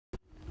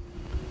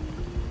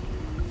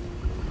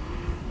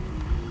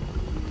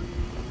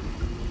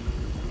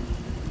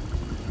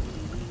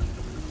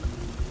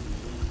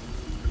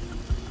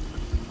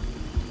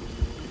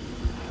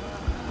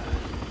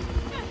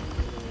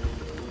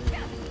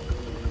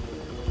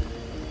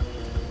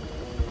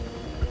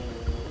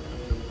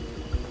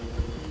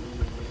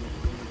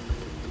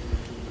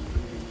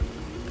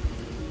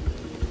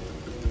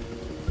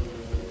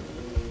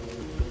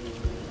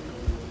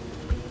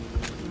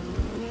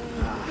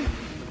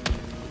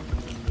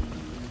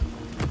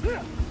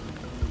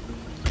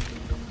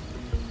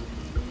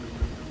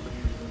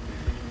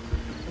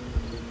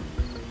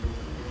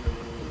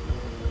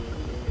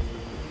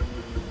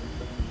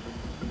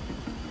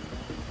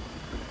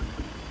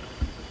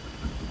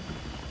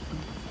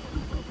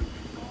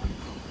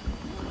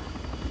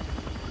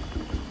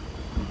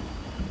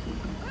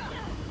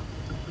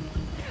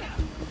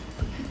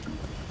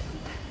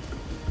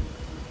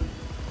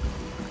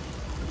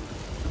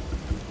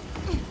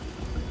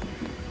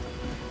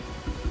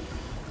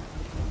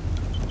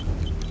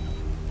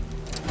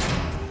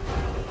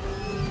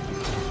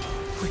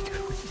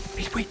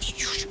Wait,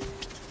 you should...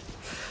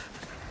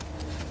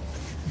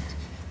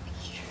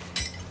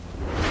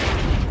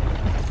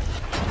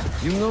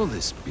 You know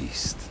this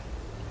beast.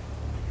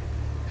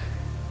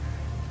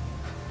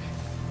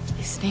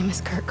 His name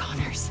is Kurt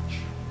Connors.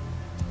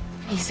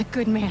 He's a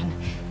good man.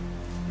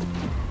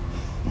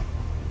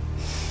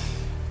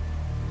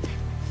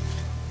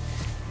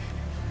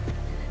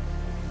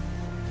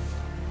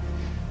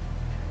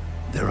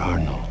 There are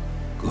no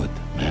good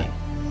men.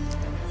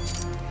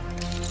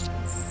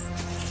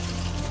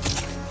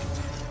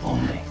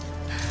 Only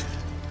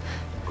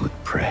good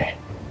prey.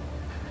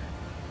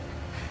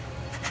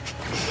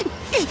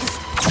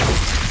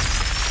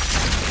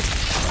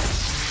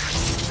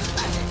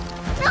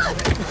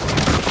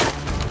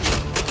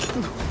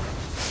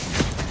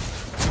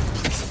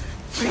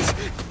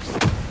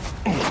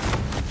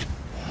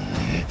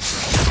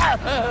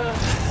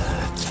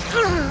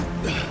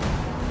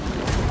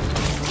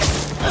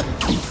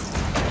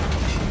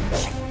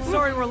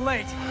 Sorry we're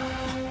late.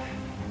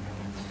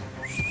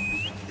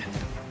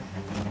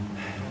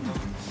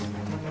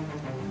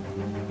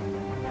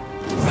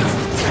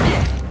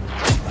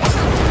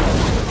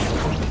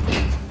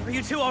 Are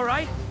you two all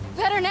right?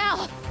 Better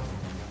now!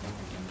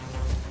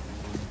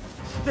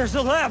 There's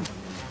a lab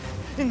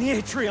in the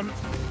atrium.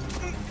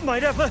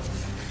 Might have a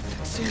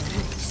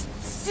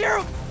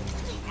serum.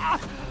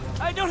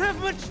 I don't have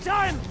much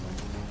time.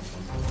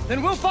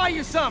 Then we'll buy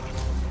you some.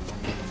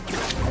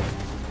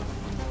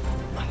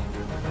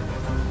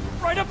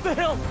 Right up the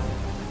hill.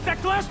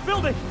 That glass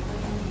building.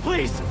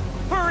 Please,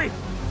 hurry.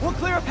 We'll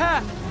clear a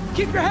path.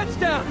 Keep your heads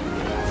down.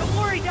 Don't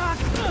worry, Doc.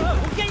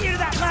 We'll get you to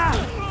that lab.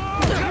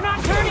 You're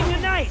not turning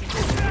tonight.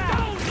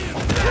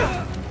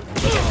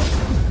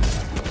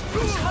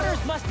 These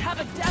hunters must have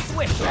a death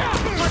wish.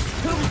 But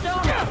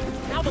tombstone.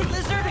 Now the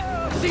lizard.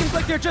 Seems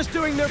like they're just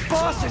doing their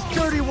boss's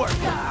dirty work.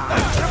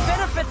 Their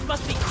benefits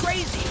must be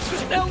crazy.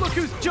 Now look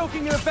who's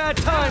joking in a bad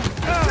time.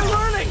 You're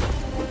learning.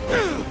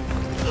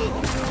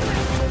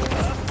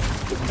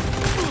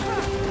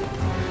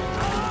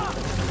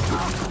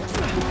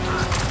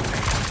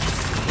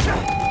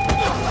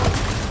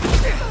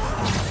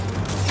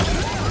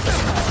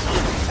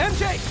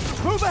 MJ,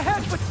 move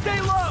ahead, but stay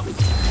low.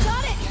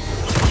 Got it!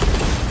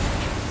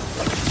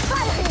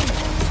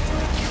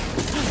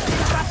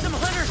 Got some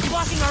hunters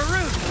blocking our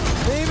route.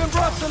 They even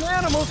brought some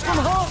animals from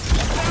home.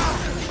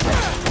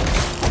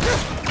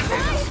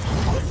 Guys,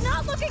 it's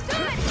not looking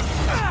good!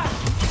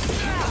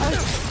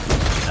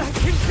 I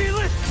can feel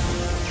it.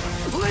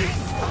 Please.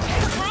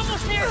 We're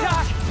almost there,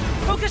 Doc.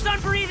 Focus on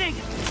breathing.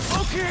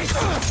 Okay.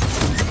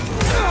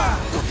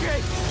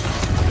 Okay.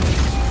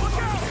 Look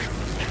out.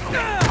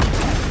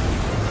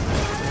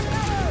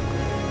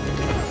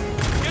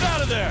 Get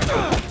out of there.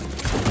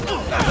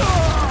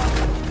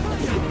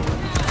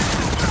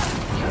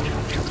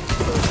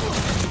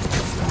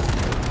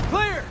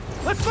 Clear.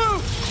 Let's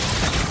move.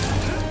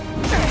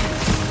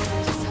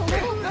 Just a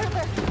little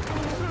further.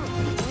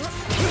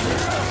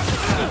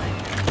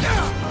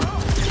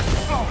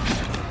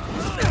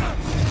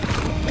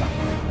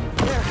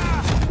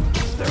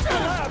 There's the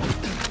lab.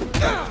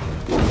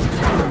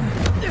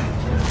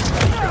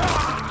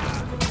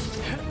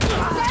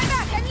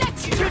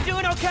 You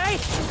doing okay?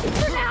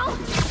 For now!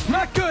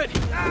 Not good!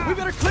 We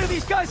better clear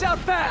these guys out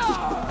fast!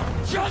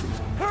 Just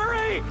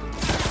hurry!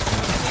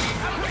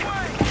 Out of the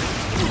way!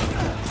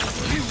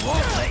 We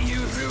won't let you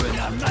ruin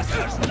our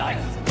master's night!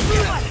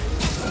 What?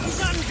 He's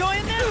not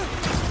enjoying this?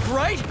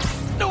 Right?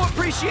 No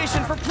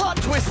appreciation for plot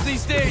twists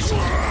these days!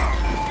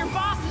 Your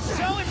boss is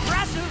so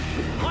impressive!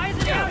 Why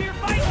isn't he out here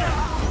fighting us?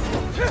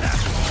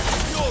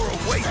 You're a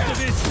waste of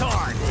his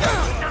time!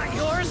 Not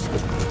yours?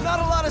 Not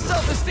a lot of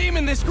self-esteem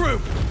in this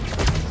group!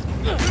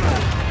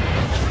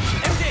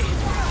 MJ,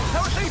 how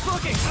are things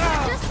looking?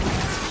 Just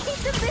keep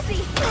them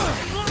busy.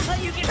 We won't let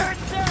you get hurt,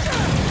 sir.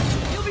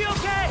 You'll be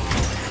okay.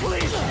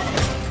 Please.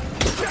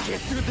 Get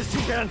through this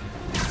again.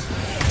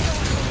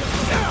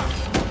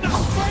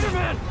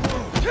 Spider-Man!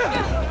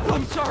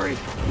 I'm sorry,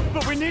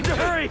 but we need to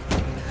hurry.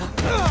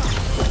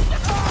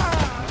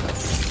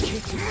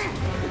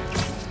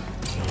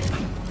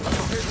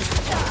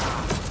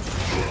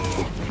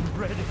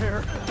 Red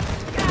hair.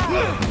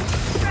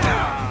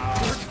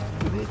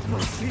 Beneath my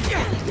feet.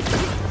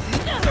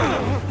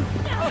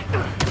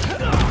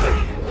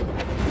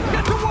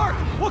 Get to work!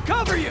 We'll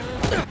cover you!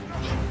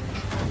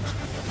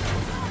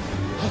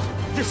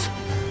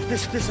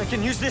 This, I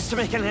can use this to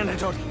make an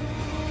antidote.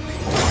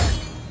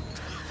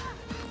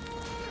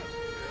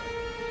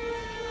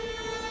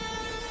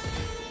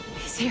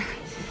 He's here.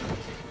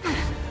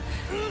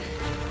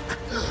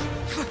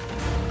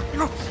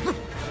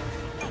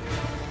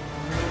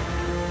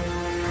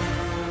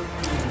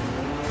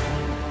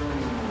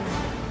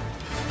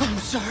 I'm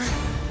sorry.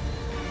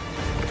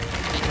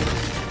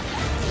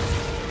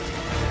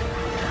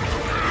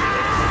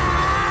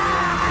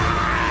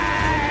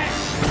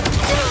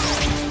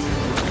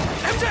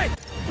 MJ!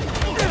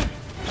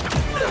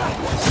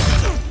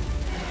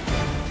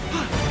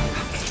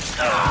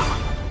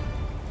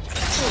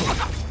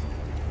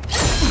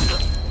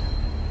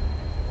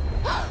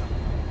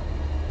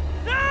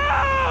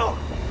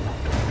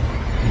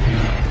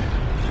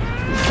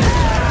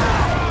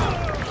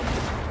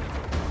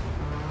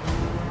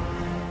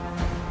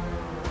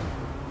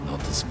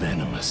 not as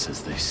venomous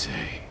as they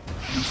say.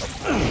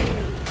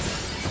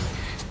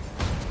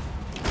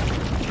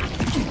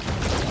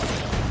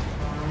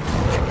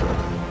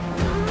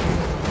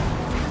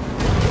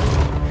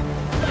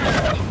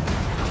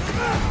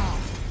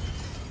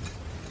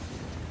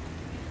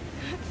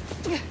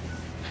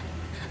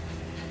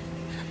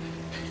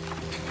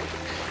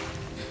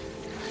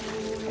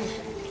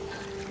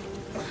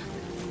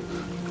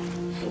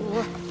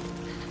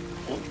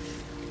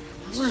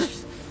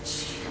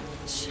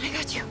 I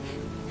got you.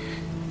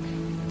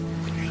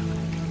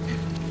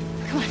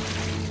 Come on.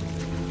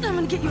 I'm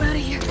gonna get you out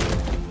of here.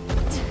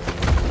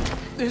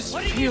 This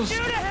feels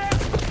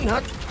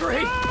not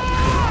great.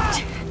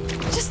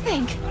 Just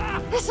think.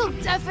 This'll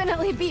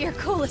definitely be your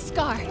coolest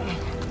scar.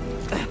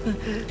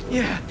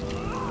 Yeah.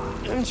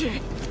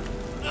 MJ,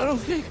 I don't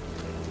think...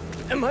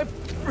 Am I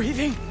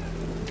breathing?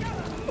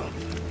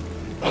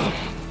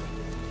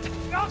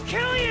 I'll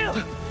kill you!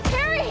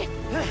 Harry!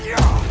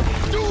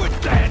 Do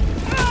it then!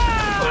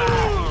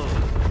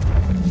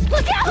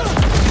 Look out!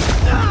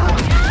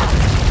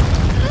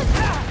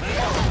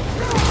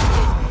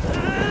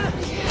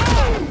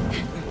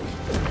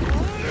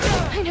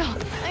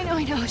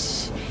 I know.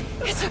 Shh.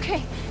 It's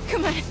okay.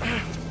 Come on.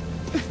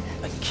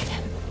 I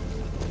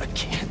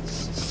can't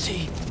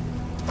see.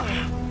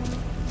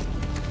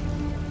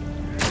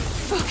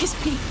 Focus,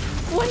 Pete.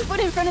 One foot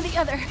in front of the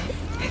other.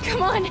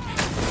 Come on.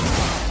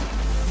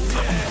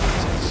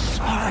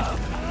 Sorry.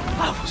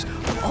 I was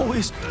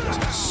always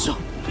so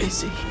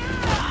busy.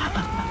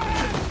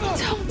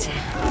 Don't.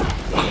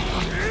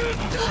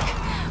 Look,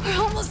 we're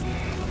almost...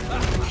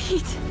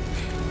 Pete,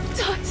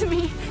 talk to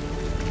me.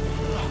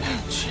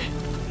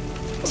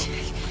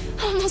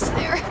 Almost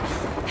there.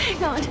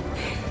 Hang on.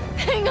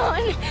 Hang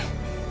on.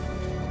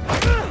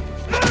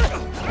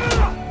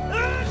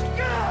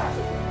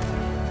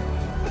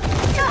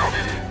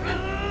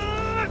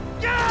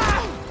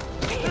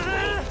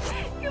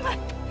 Come on.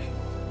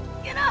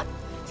 Get up.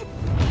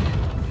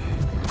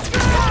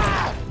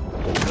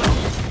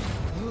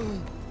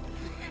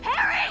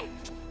 Harry!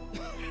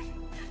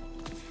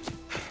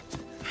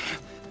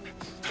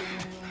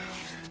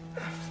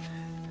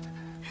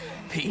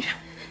 Pete?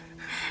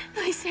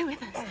 Please stay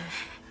with us.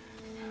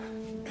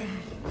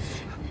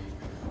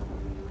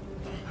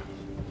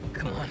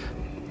 Come on.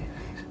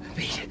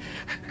 Pete,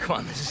 come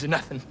on, this is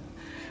nothing.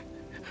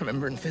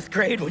 Remember in 5th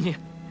grade when you...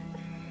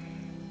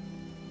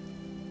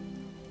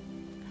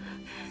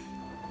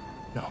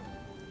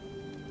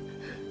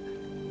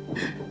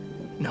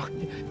 No,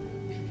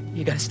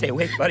 you gotta stay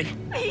awake, buddy.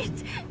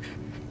 Pete!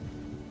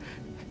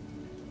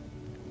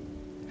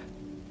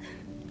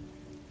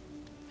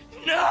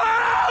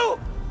 No!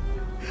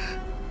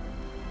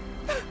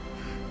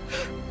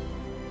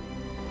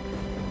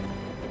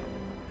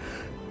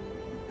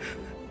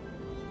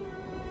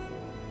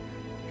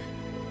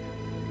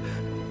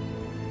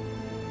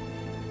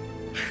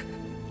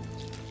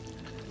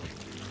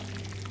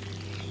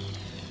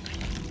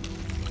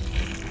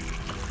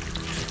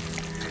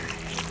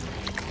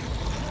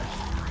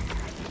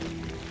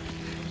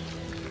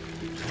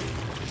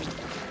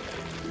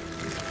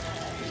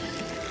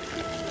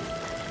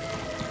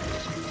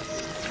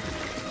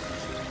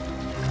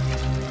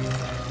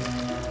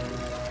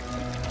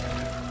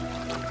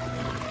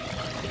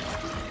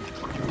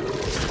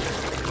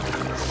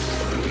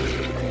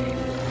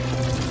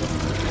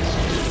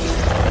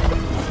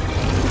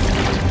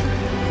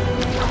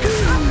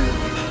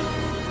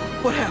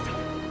 What happened?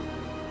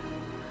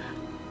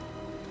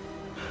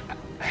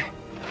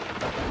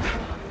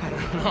 I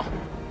don't know.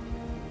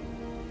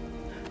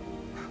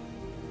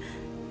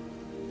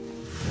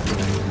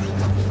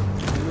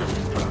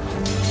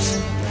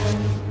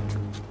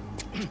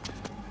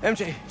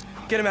 MJ,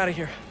 get him out of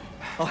here.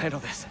 I'll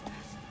handle this.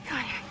 Come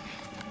on, Harry.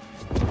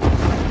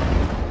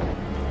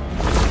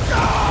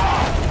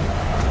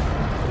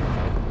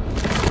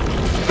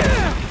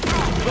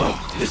 Oh,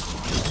 this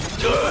is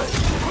good!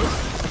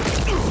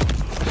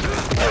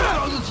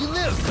 How did you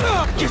live?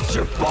 Guess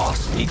your boss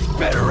needs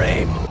better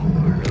aim.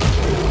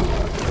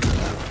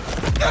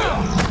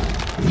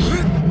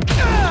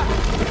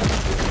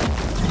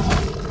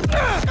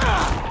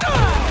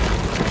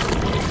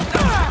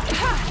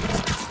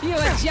 You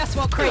are just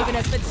what Craven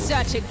has been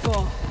searching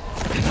for.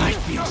 And I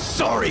feel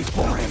sorry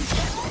for him.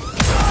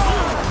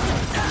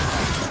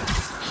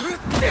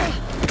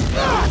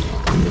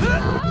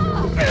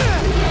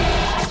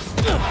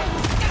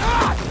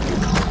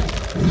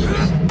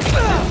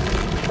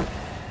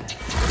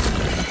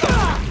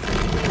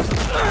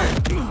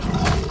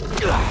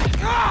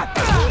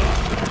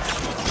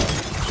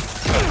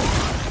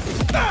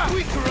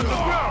 Weaker on the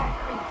ground.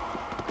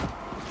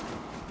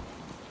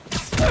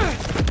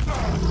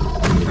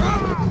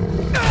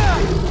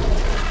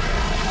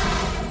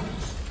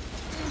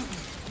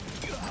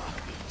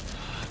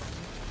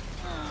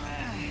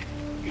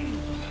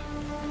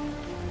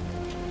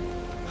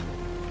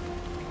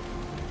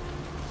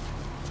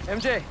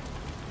 MJ,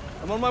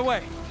 I'm on my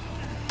way.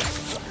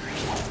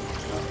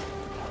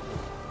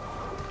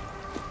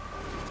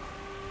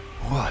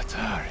 What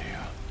are you?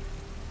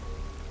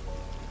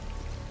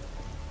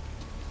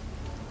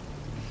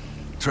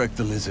 track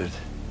the lizard.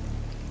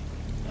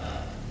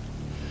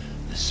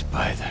 The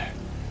spider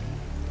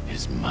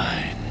is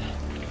mine.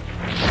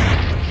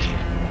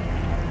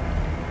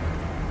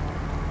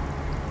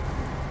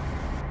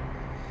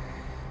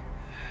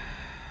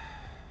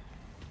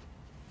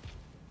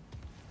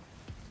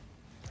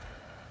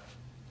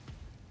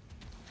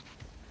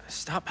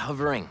 Stop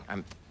hovering.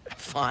 I'm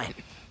fine.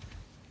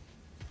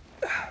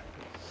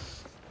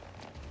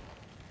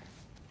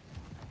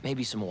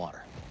 Maybe some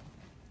water.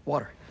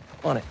 Water.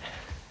 On it.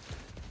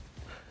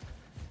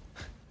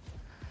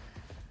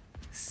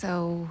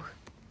 So...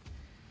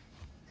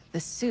 the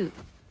suit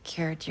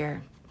cured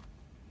your...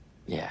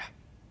 Yeah.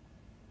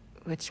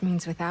 Which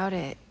means without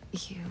it,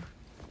 you...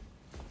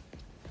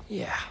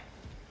 Yeah.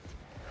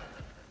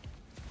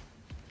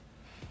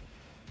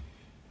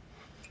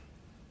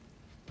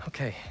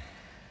 Okay.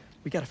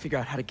 We gotta figure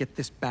out how to get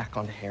this back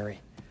onto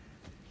Harry.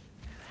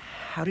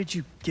 How did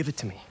you give it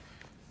to me?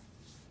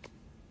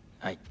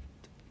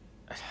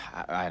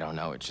 I don't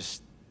know. It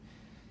just...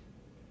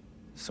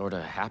 sort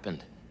of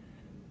happened.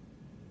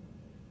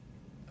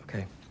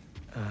 Okay.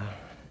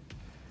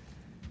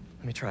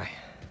 Let me try.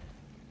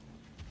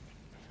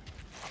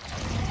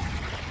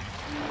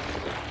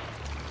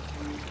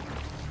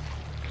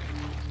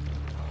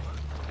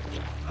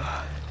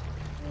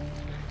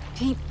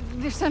 Pete,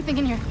 there's something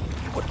in here.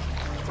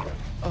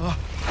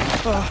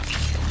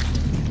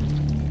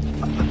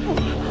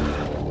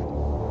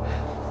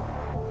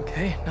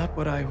 Okay, not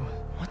what I...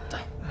 What the...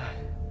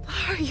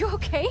 Are you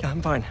okay?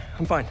 I'm fine.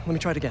 I'm fine. Let me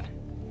try it again.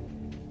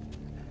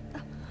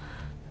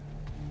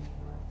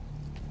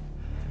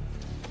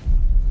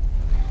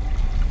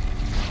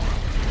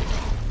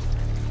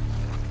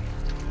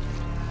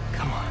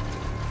 Come on.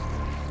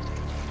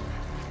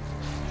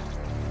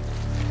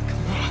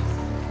 Come on.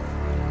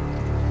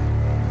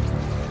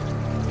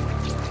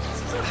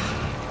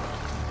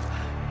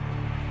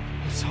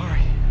 I'm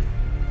sorry.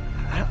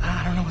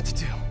 I don't know what to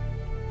do.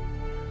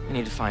 We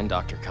need to find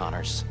Dr.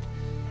 Connors.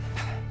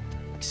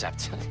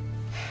 Except...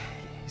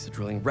 He's a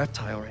drilling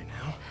reptile right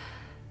now.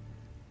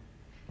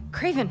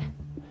 Craven.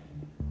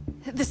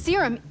 The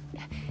serum.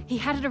 He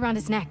had it around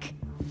his neck.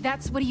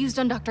 That's what he used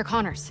on Dr.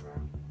 Connors.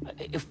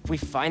 If we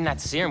find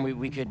that serum,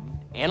 we could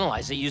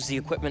analyze it, use the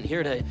equipment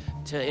here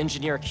to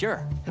engineer a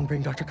cure. And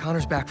bring Dr.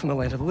 Connors back from the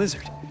land of the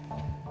lizard.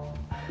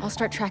 I'll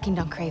start tracking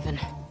down Craven.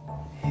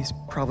 He's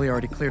probably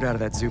already cleared out of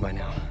that zoo by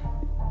now.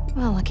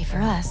 Well, lucky for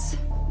us.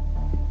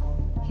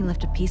 He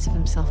left a piece of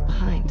himself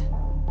behind.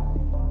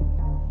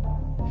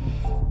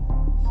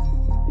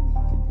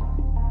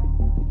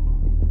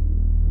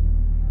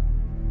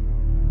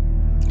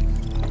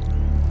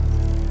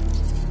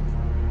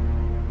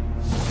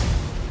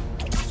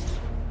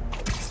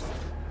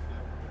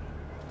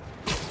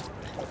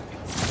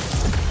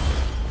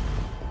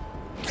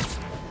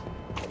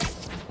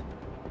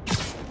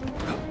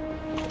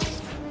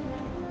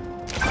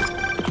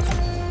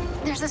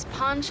 There's this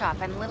pawn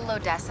shop in Little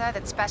Odessa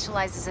that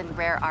specializes in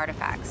rare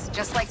artifacts,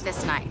 just like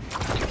this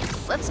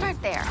knife. Let's start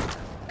there.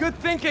 Good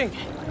thinking.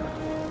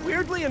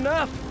 Weirdly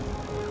enough,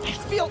 I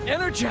feel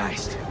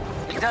energized.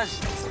 It does.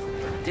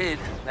 Did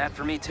that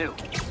for me, too.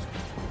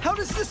 How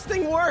does this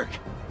thing work?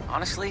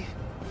 Honestly,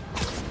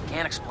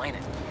 can't explain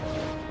it.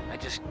 I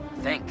just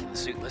think the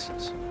suit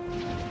listens.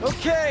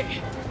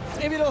 Okay.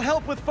 Maybe it'll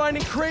help with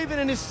finding Craven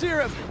and his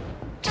serum.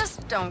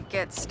 Just don't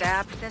get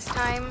stabbed this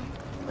time,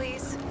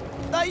 please.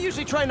 I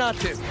usually try not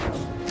to.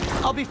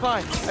 I'll be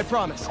fine, I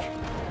promise.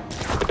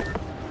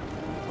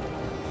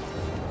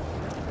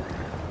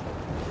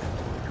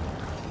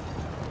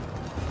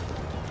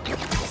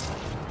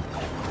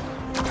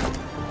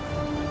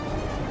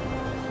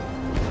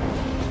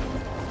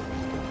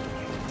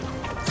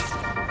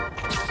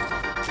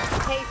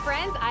 Hey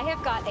friends, I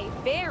have got a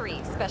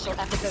very special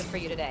episode for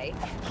you today.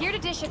 Here to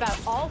dish about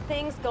all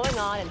things going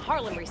on in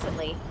Harlem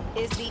recently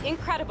is the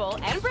incredible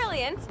and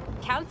brilliant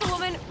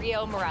Councilwoman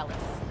Rio Morales.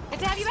 Good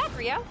to have you back,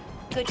 Rio.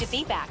 Good to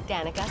be back,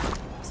 Danica.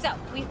 So,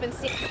 we've been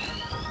seeing...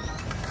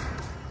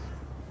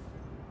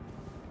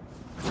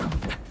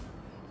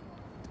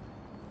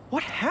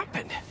 What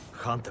happened?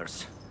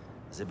 Hunters.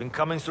 They've been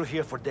coming through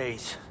here for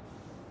days.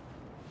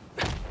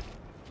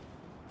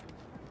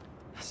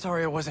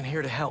 Sorry I wasn't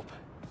here to help.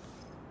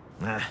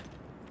 Nah.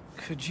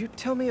 Could you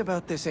tell me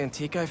about this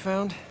antique I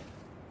found?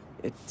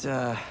 It,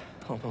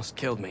 almost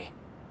killed me.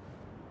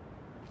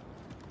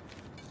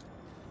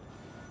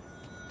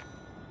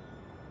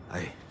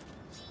 I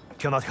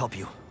cannot help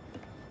you.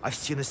 I've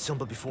seen this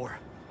symbol before.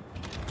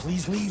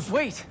 Please leave.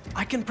 Wait!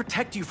 I can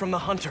protect you from the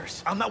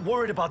hunters. I'm not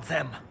worried about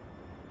them.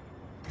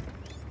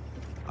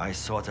 I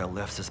thought I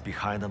left this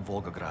behind in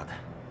Volgograd.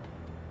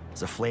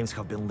 The flames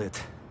have been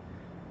lit.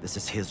 This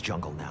is his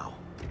jungle now.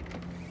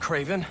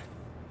 Craven?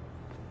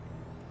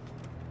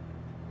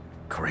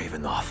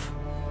 Craven off.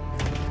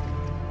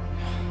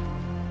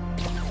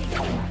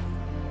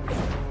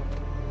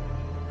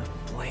 The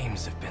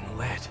flames have been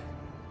lit.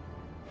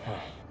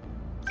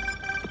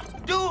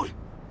 Dude!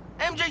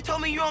 MJ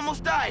told me you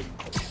almost died.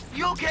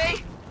 You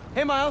okay?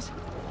 Hey, Miles.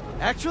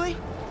 Actually,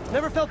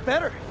 never felt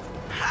better.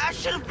 I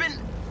should have been...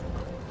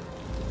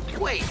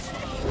 Wait,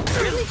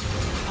 really?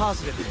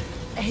 Positive.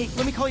 Hey,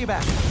 let me call you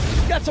back.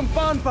 Got some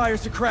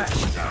bonfires to crash.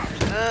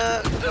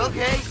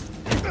 Okay.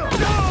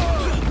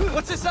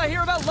 What's this I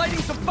hear about lighting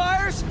some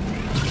fires?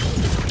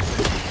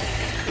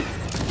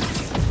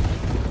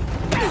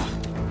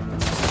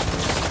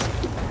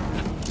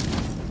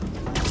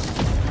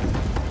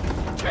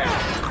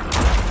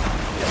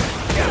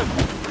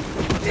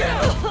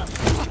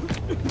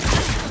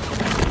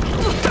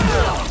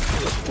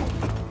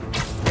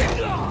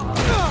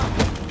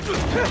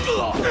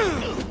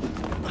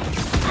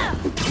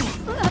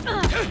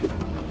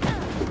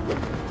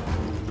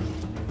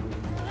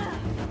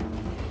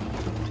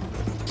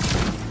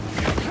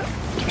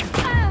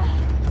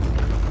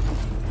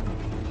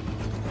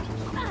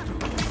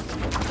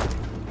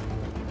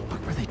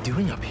 What were they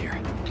doing up here?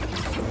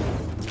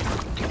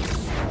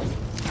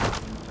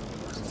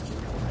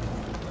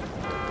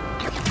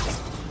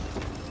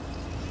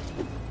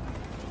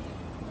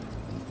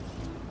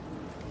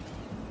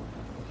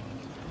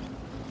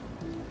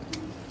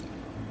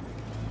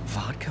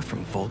 Vodka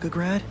from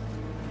Volgograd?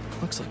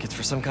 Looks like it's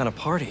for some kind of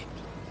party.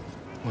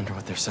 Wonder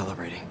what they're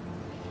celebrating.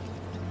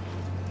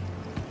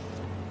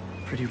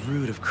 Pretty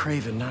rude of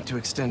Craven not to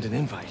extend an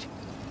invite.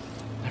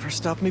 Never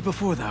stopped me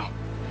before, though.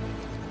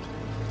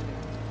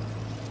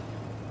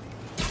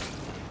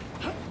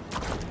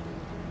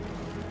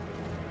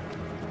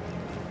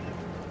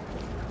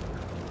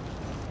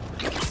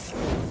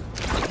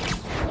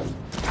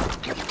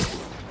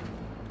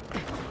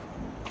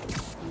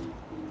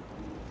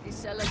 The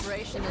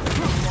celebration is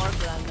even more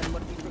grand than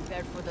what we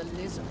prepared for the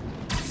lizard.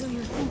 So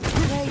you think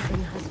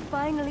Craven has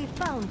finally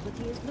found what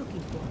he is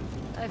looking for?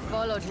 I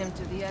followed him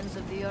to the ends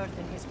of the earth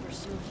in his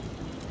pursuit.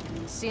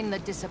 Seen the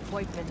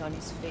disappointment on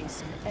his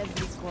face in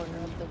every corner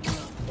of the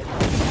world.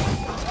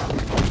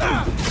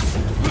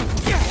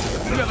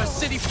 You have a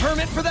city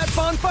permit for that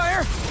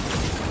bonfire?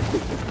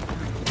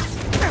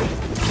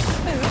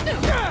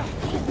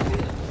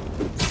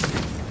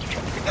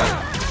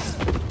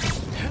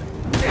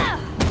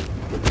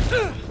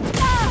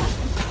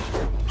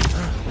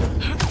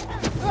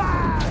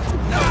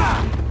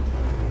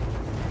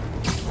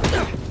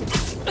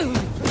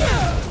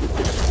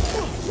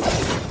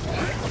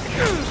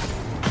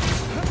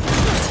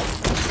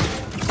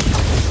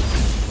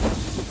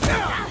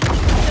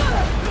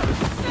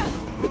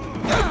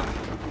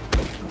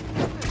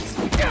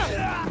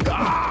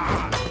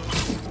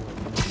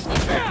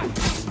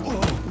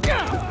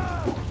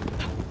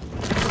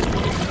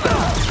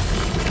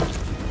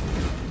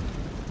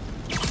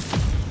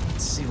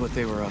 What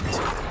they were up to.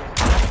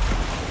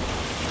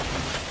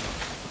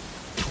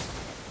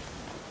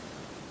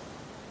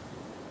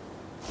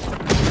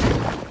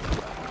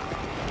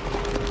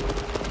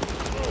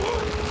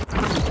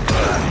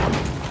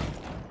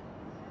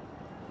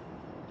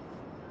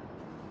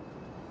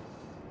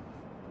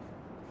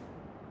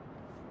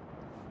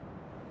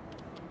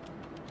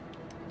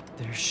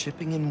 They're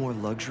shipping in more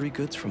luxury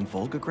goods from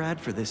Volgograd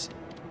for this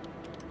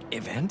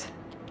event?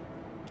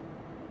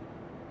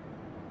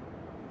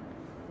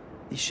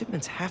 These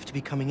shipments have to be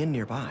coming in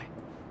nearby.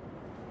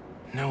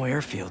 No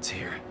airfields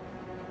here.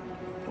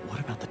 But what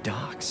about the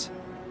docks?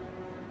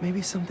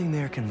 Maybe something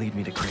there can lead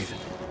me to Craven.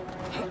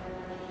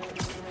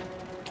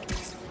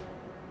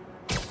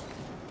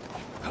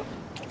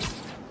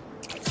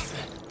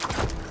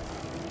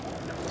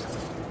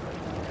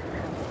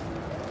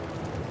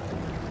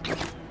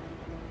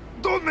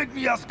 Don't make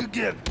me ask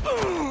again!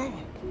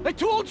 I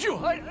told you!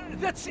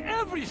 That's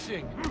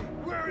everything!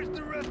 Where is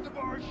the rest of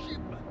our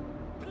ship?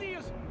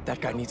 Please! That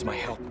guy needs my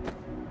help.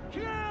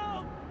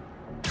 Help!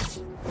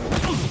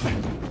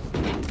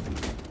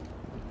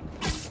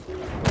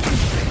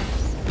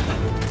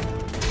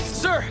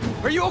 Sir,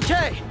 are you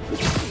okay?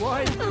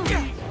 Why?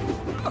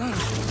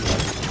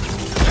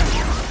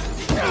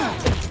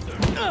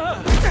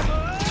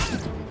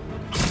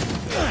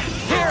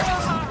 Here,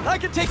 I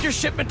can take your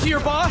shipment to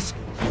your boss.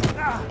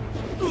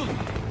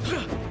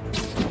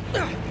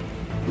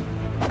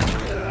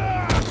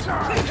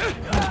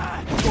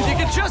 If you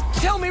could just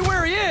tell me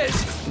where he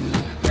is.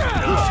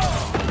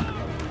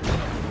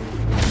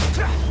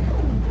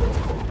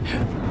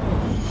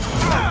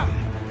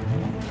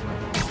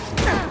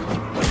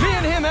 Me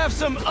and him have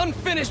some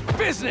unfinished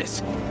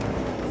business.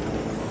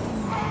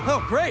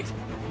 Oh, great.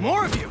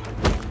 More of you.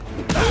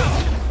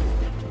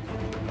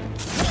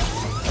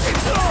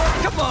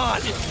 Come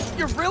on.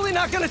 You're really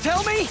not gonna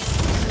tell me?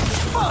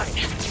 Fine.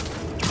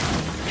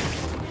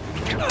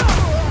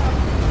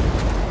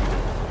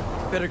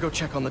 Better go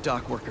check on the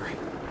dock worker.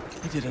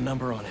 He did a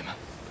number on him.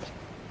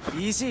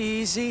 Easy,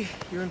 easy.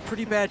 You're in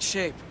pretty bad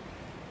shape.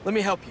 Let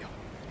me help you.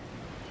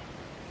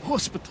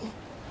 Hospital,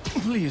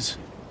 please.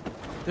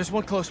 There's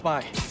one close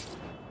by.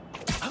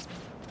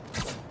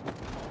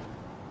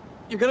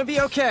 You're gonna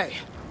be okay.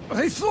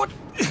 I thought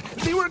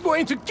they were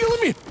going to kill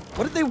me.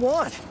 What did they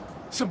want?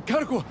 Some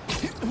cargo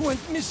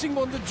went missing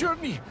on the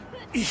journey.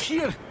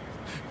 Here.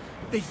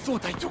 They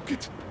thought I took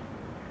it.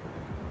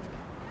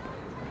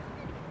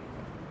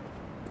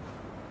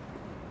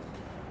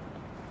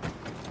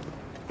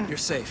 You're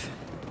safe.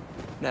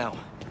 Now,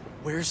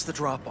 Where's the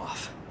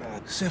drop-off?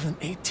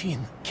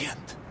 718,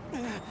 Kent.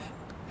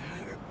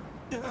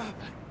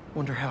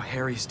 Wonder how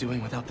Harry's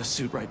doing without the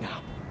suit right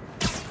now.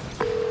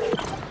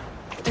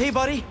 Hey,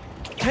 buddy.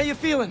 How you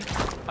feeling?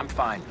 I'm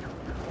fine.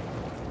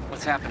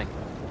 What's happening?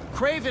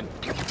 Craven,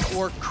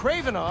 or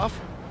Cravenoff,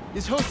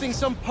 is hosting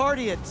some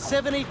party at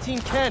 718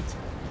 Kent.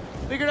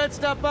 Figured I'd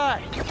stop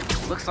by.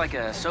 Looks like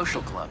a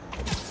social club.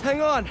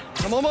 Hang on,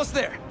 I'm almost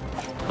there.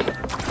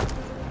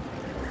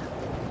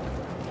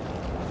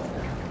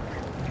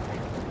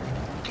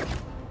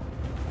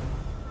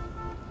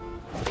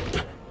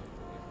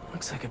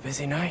 Looks like a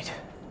busy night.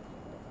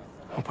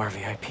 Hope our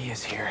VIP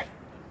is here.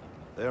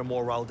 They're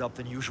more riled up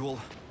than usual.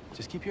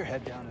 Just keep your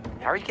head down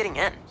and... How are you getting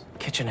in?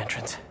 Kitchen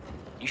entrance.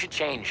 You should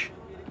change.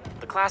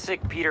 The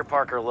classic Peter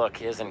Parker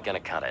look isn't gonna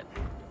cut it.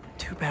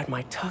 Too bad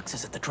my tux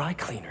is at the dry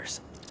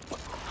cleaners.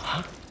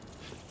 Huh?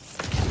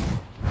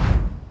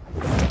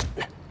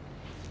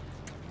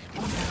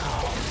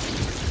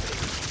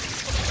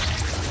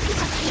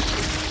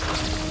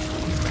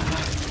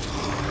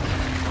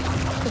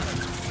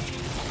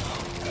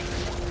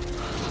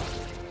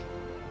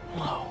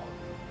 Whoa.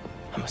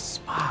 I'm a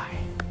spy.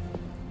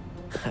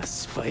 A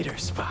spider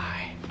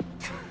spy.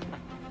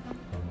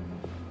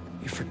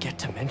 You forget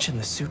to mention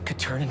the suit could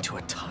turn into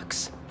a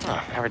tux.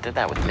 Oh, never did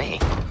that with me.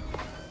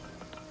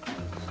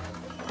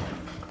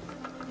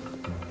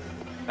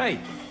 Hey!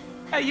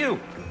 Hey, you!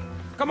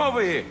 Come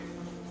over here!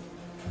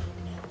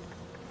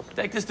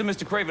 Take this to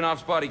Mr.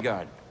 Cravenoff's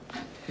bodyguard.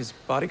 His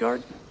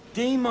bodyguard?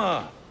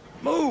 Dima!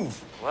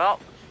 Move! Well,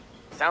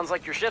 sounds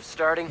like your shift's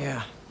starting.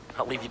 Yeah.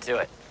 I'll leave you to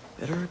it.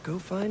 Better go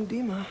find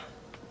Dima.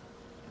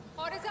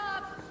 Orders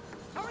up!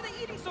 How are they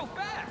eating so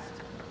fast?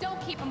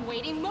 Don't keep them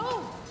waiting,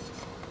 move!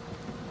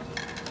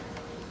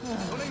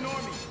 Don't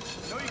ignore me.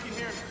 I know you can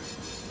hear me.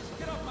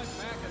 Get off my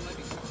back and let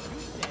me... You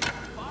said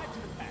 5 to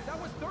the pack. That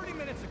was 30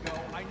 minutes ago.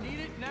 I need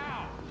it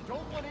now.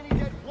 Don't want any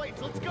dead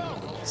plates. Let's go.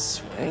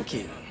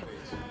 Swanky.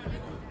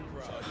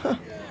 Huh.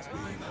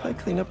 I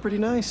clean up pretty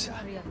nice.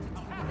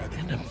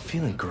 And I'm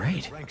feeling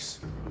great. Thanks.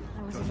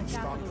 Doesn't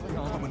stop you from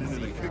coming into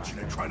the kitchen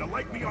and trying to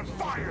light me on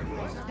fire.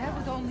 That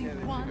was only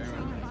one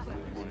time.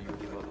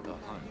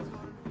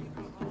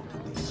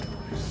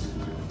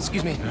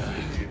 Excuse me.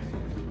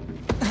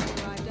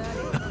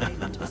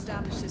 To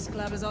establish this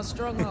club as our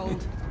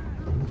stronghold.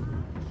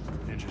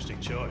 Interesting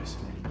choice.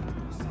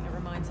 It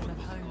reminds him of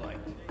home.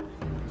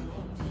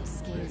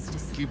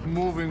 Keep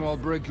moving or I'll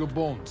break your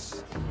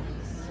bones.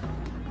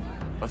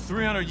 A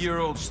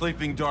 300-year-old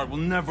sleeping dart will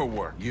never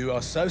work. You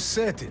are so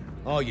certain,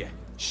 are you?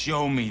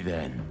 Show me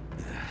then.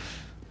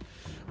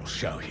 I'll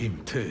show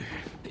him too.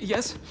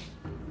 Yes?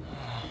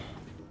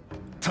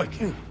 Take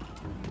him.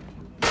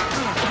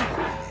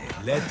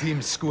 Let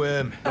him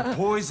squirm. The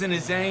poison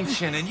is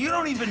ancient, and you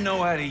don't even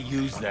know how to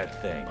use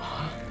that thing.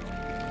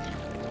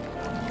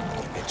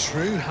 A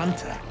true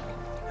hunter.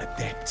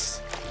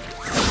 Adepts.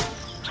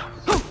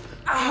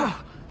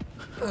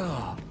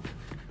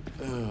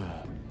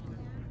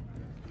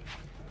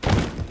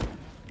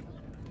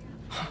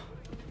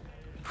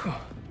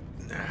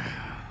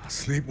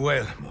 Sleep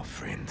well, my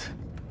friend.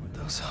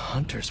 Those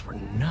hunters were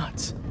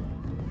nuts.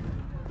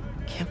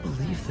 Can't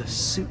believe the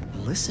suit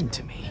listened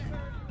to me.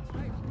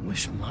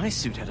 Wish my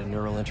suit had a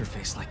neural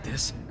interface like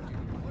this.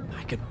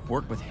 I could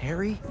work with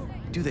Harry,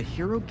 do the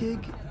hero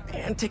gig,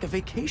 and take a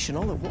vacation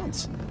all at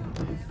once.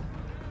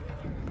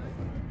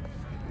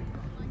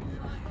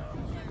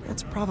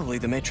 That's probably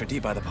the maitre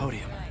d' by the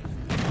podium.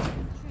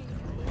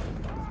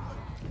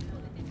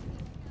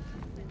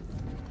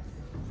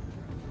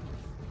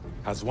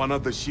 Has one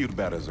of the shield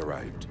bearers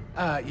arrived?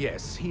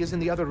 Yes. He is in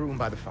the other room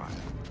by the fire.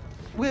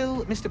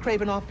 Will Mr.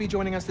 Cravenoff be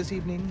joining us this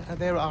evening?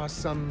 There are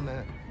some,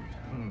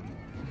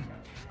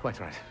 Quite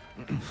right.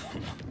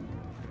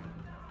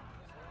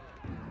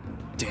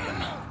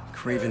 Damn,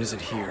 Craven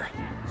isn't here.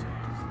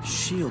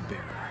 Shield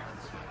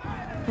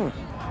bearer.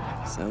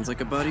 Sounds like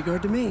a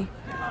bodyguard to me.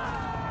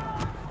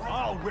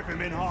 I'll rip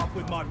him in half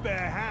with my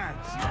bare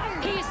hands.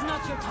 He's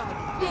not your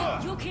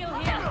target. You kill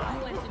him,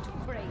 you enter to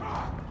prey.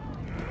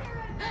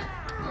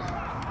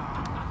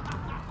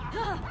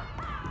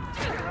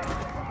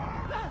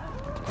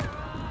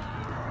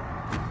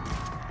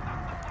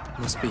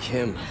 Must be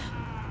him.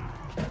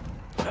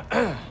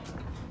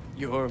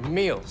 Your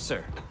meal,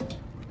 sir.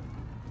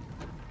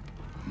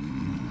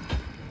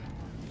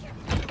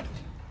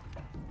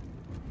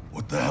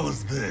 What the hell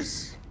is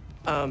this?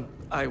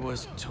 I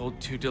was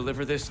told to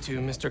deliver this to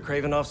Mr.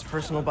 Cravenoff's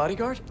personal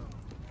bodyguard?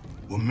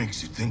 What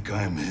makes you think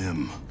I'm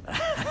him?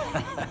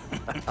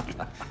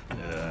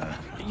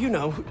 You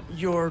know,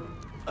 you're,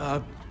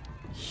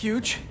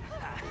 huge.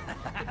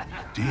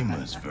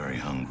 Dima's very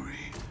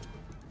hungry.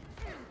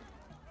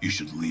 You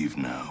should leave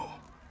now.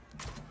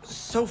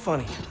 So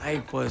funny.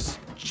 I was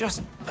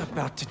just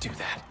about to do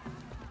that.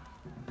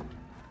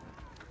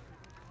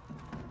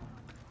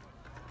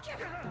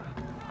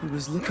 He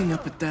was looking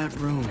up at that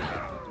room.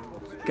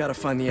 Gotta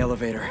find the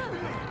elevator.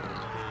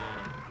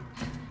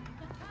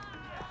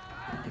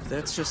 If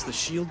that's just the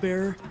shield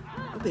bearer,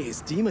 how big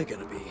is Dima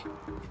gonna be?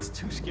 It's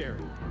too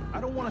scary. I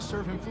don't want to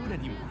serve him food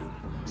anymore.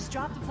 Just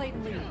drop the plate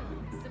and leave.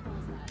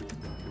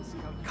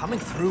 Coming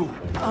through.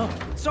 Oh,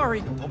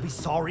 sorry. Don't be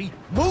sorry.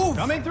 Move!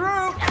 Coming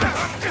through!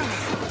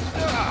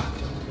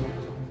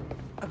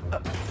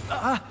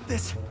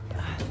 This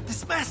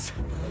mess.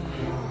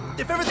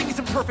 If everything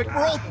isn't perfect,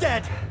 we're all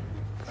dead.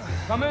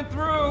 Coming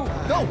through!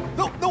 No,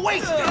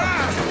 wait!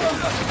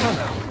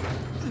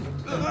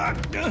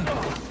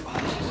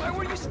 Why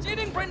were you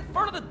standing right in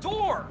front of the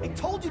door? I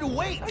told you to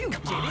wait. You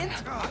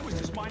didn't. I was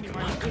just minding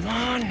my own business. Come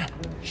on.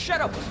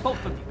 Shut up,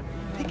 both of you.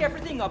 Pick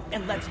everything up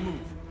and let's move.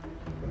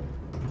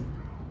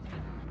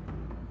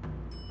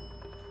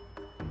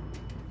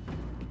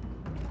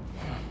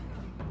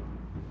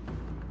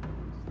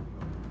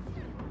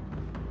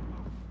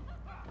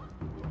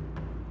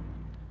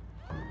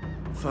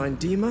 Find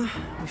Dima,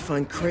 we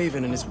find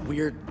Craven and his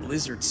weird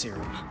lizard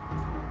serum.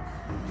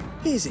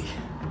 Easy.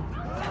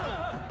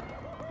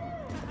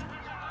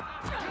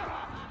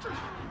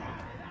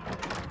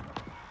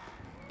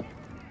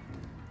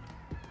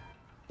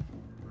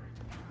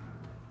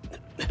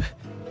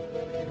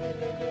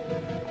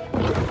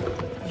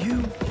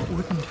 You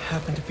wouldn't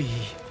happen to be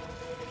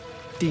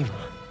Dima?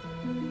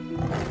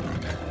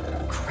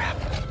 Crap.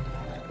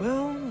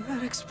 Well,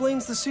 that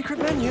explains the secret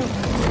menu.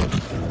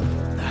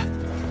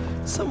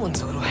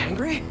 Someone's a little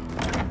hangry.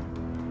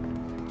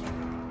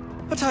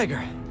 A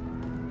tiger.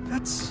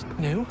 That's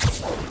new.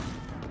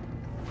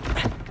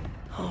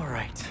 All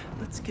right,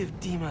 let's give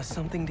Dima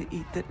something to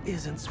eat that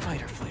isn't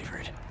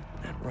spider-flavored.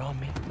 That raw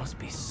meat must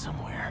be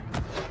somewhere.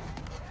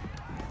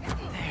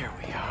 There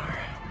we are.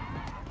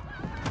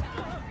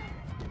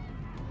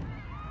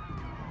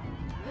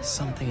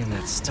 Something in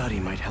that study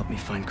might help me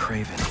find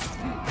Craven.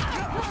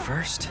 But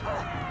first,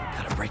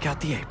 gotta break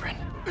out the apron.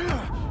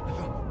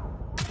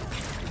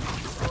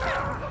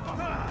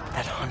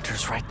 That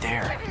hunter's right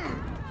there.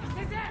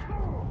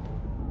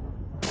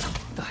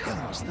 The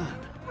hell was that?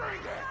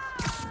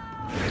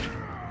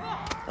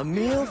 A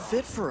meal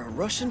fit for a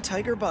Russian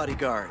tiger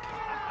bodyguard.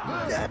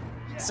 That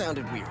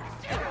sounded weird.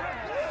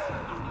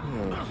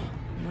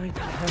 Might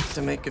have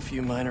to make a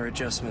few minor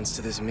adjustments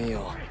to this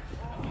meal.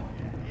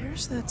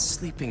 Where's that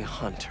sleeping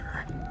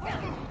hunter?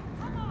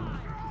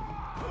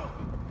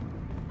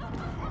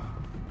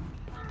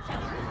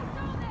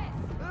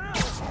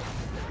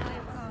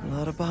 A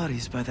lot of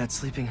bodies by that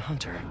sleeping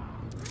hunter.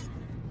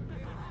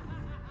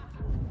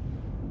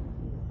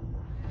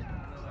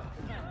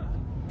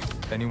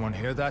 Anyone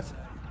hear that?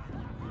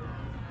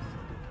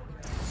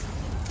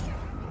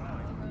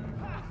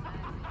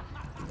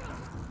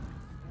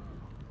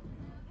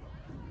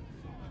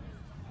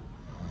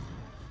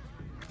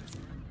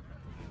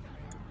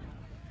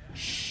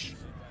 Shh.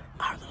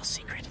 Our little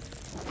secret.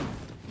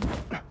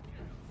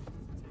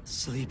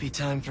 Sleepy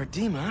time for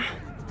Dima.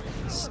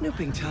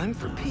 Snooping time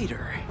for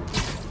Peter.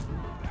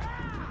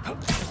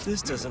 If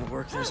this doesn't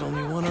work, there's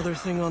only one other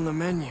thing on the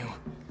menu.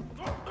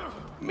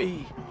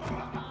 Me.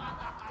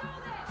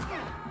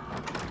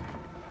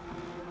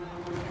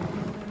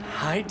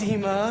 Hi,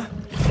 Dima.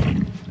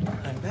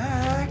 I'm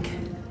back.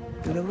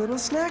 With a little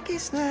snacky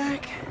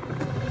snack.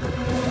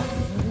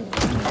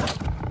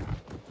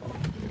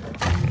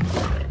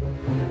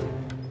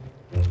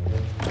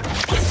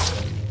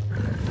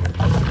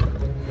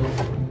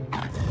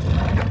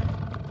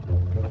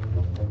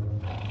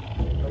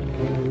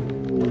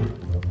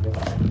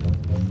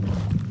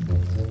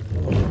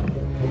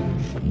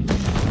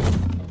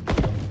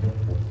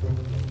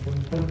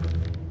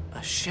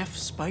 A Chef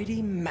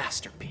Spidey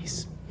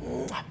masterpiece.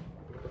 Mwah.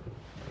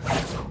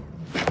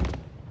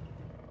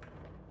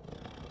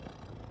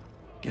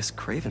 Guess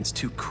Craven's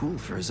too cool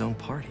for his own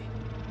party.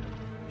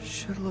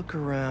 Should look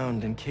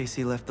around in case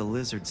he left the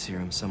lizard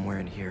serum somewhere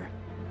in here.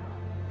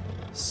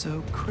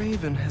 So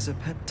Craven has a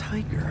pet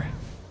tiger.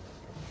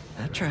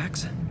 That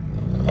tracks.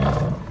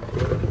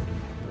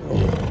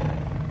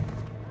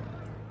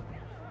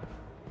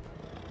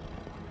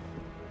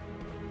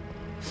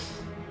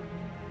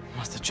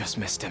 Must have just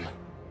missed him.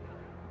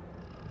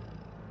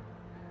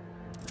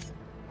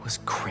 Was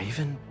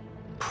Craven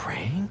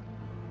praying?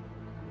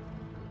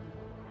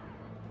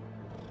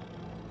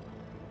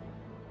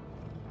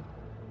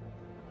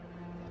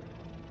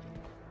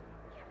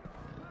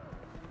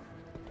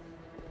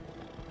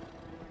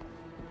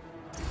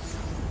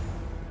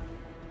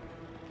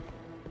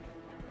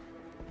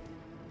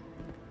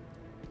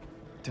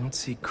 Don't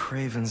see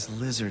Craven's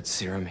lizard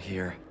serum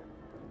here.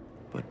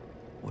 But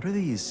what are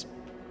these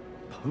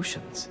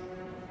potions?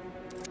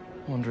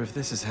 Wonder if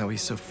this is how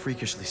he's so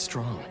freakishly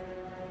strong.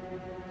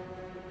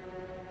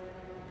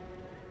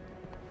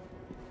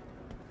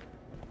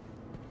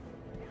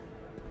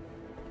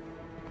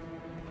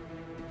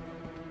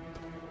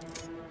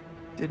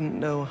 Didn't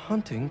know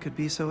hunting could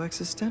be so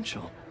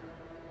existential.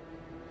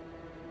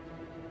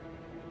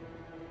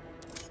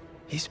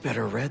 He's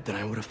better read than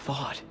I would have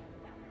thought.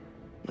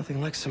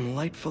 Nothing like some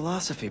light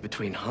philosophy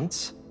between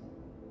hunts.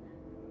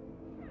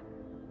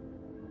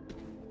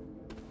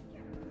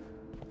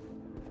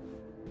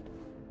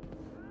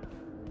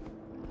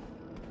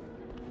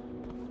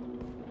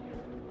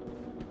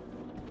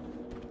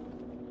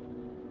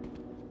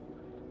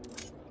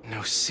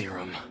 No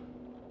serum.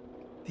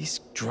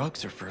 These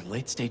drugs are for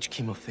late-stage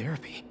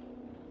chemotherapy.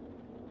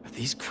 Are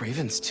these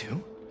Cravens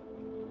too?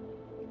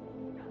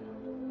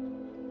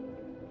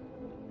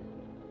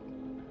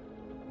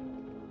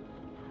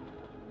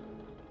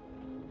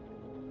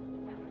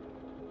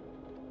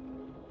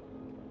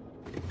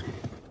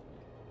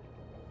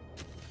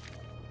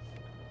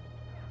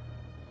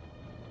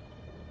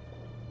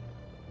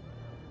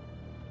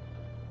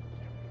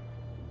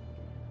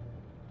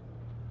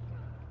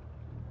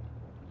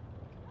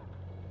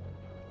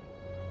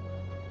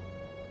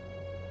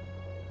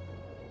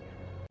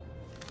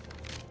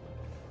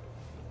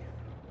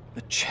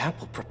 The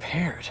chapel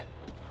prepared.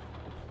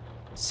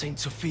 St.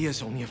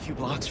 Sophia's only a few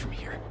blocks from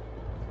here.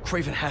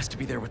 Craven has to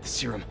be there with the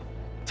serum.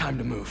 Time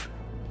to move.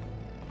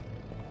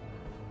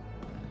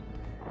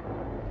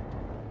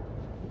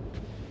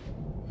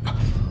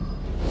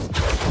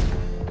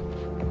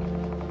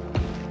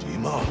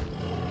 Dima.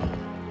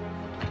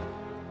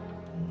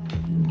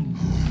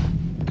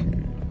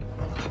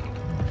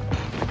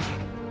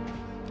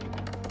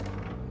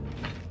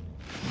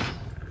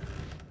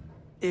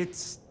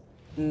 It's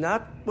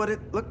not what it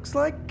looks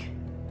like?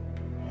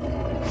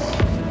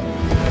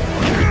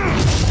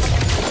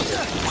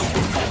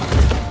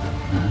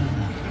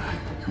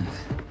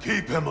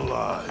 Keep him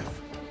alive.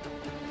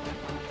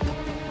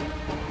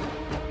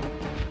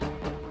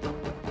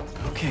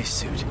 Okay,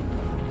 Suit.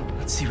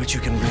 Let's see what you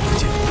can really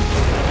do.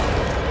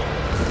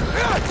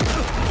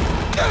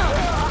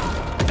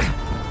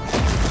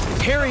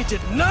 Harry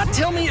did not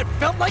tell me it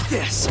felt like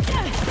this!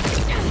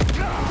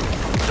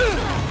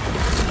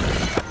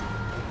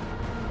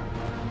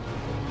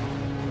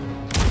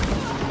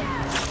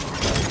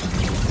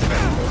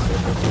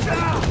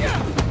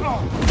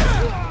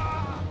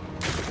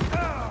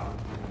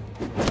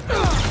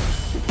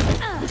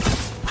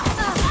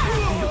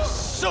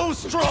 So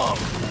strong!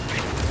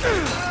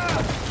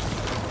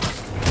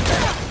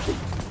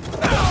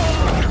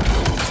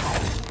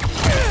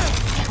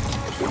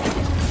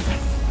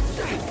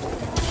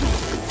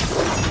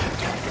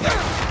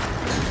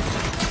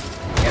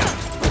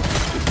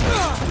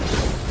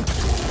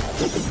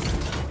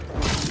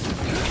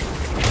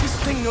 This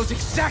thing knows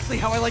exactly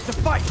how I like to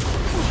fight!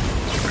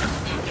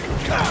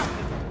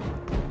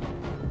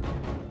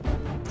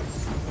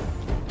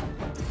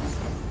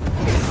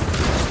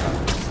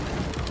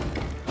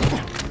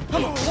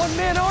 I'm a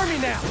one-man army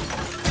now!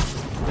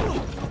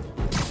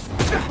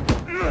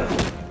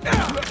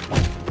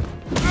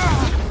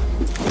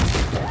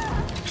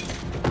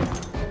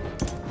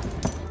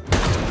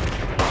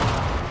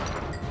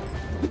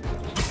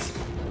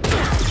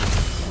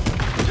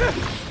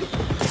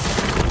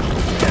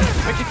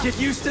 I could get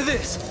used to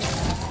this!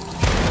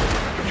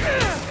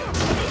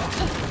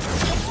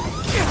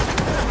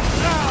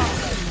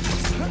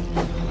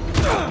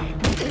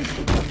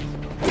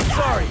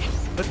 Sorry,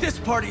 but this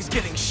party's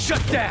getting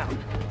shut down!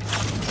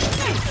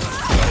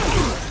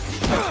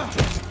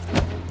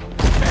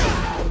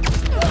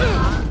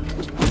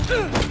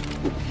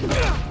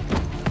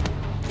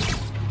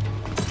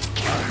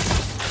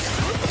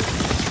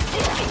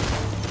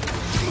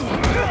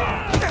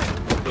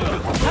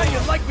 How do you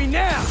like me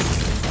now?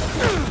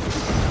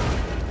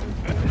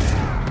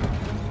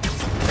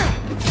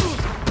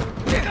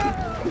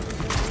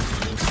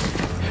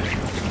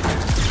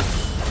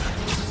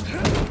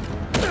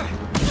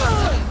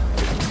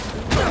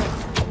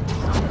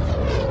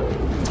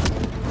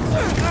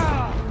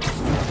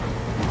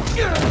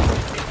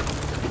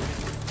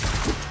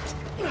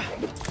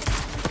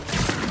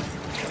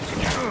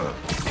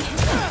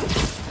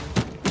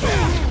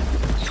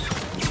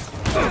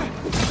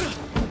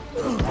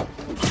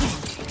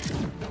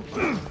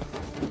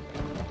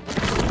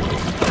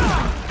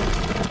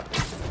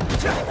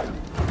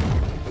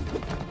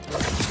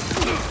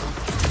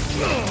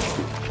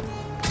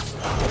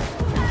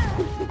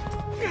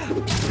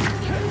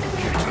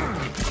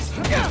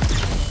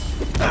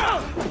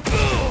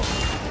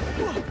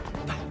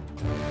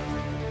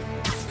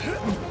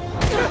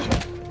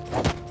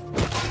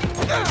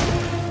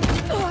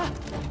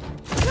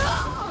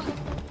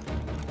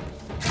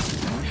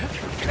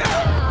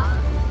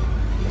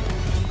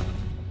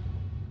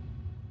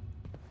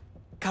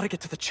 Gotta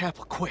get to the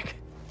chapel quick.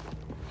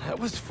 That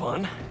was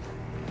fun.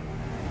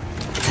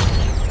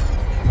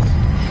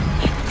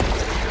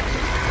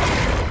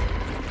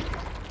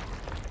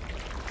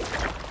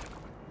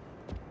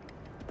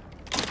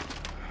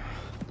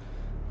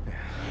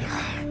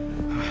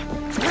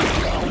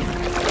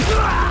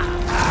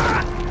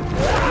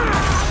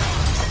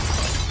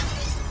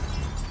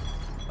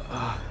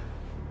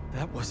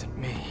 That wasn't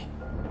me.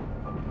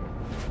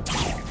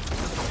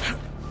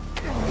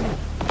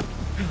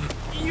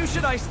 You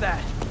should ice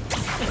that.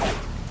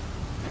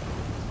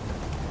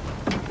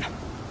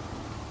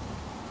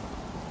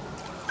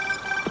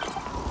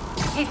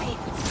 Hey, Pete.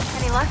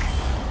 Any luck?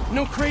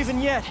 No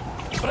Craven yet,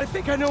 but I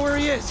think I know where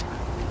he is.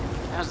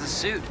 How's the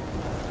suit?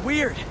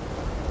 Weird.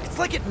 It's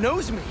like it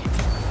knows me.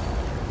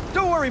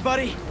 Don't worry,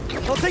 buddy.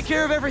 I'll take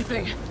care of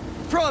everything.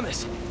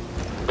 Promise.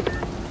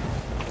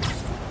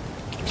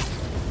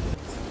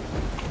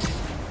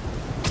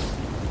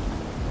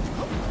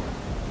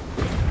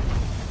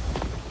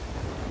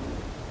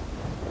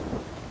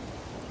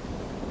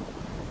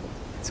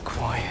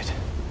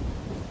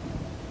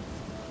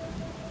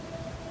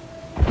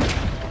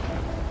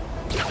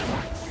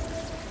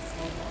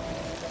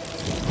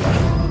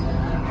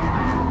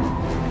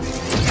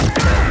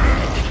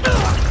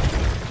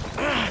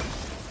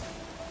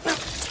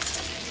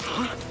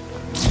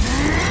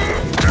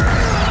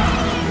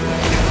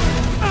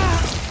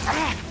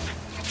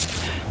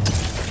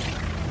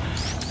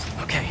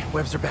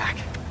 gloves are back.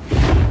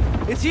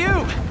 It's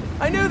you!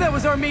 I knew that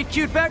was our meet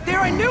cute back there,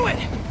 I knew it!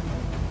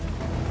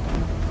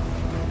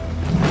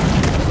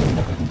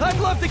 I'd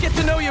love to get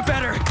to know you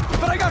better,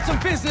 but I got some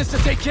business to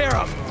take care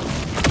of.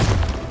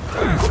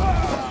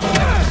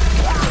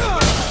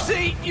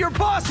 See, your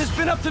boss has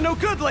been up to no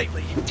good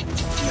lately.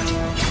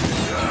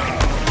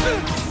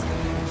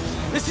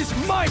 This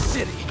is my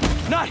city,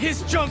 not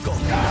his jungle.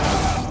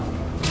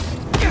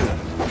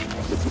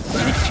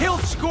 He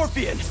killed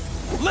Scorpion.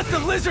 Let the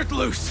lizard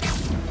loose.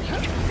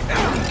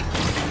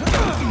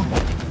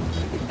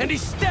 And he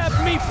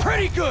stabbed me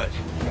pretty good.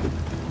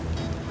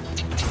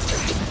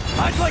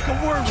 I'd like a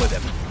word with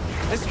him,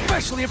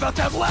 especially about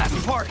that last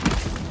part.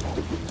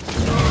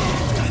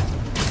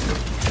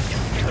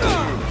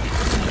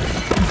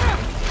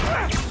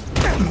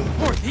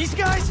 Or these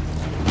guys?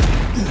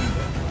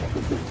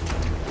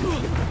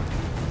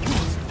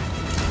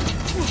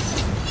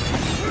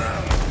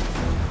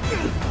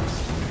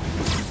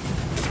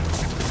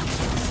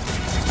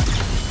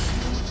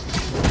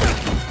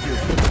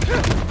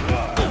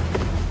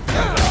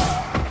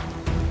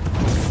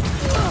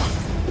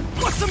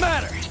 What's the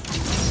matter?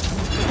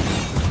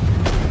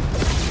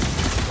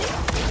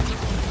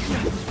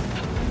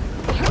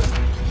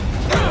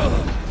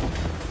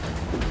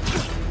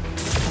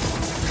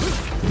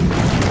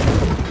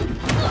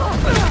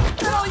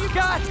 That all you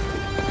got?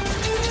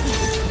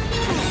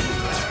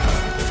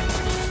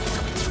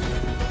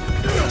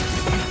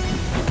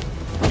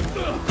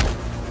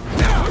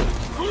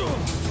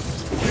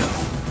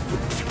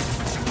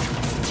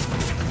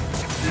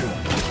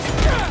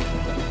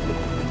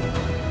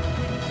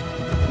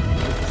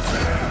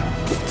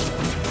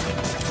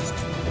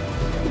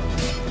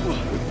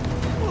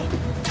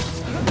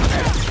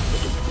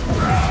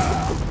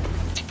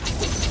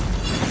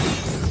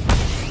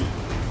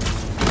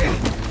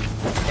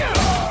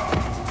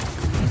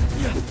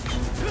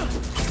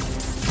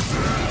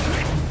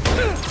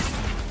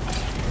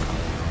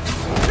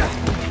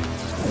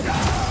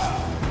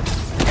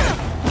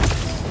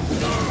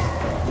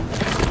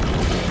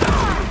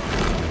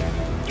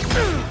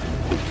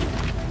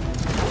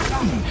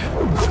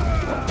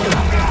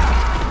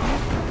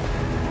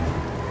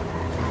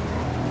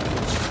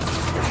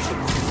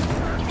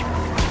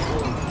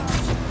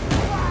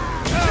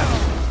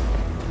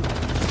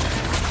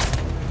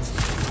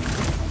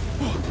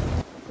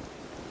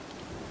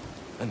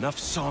 Enough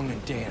song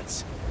and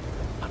dance.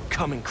 I'm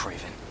coming,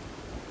 Craven.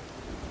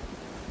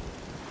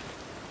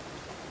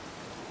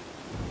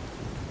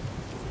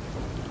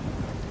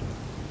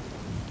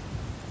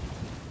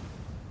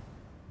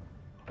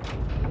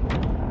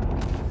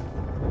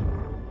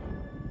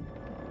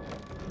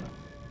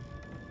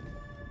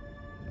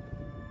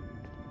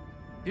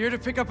 Here to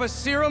pick up a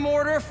serum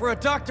order for a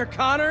Dr.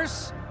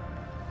 Connors?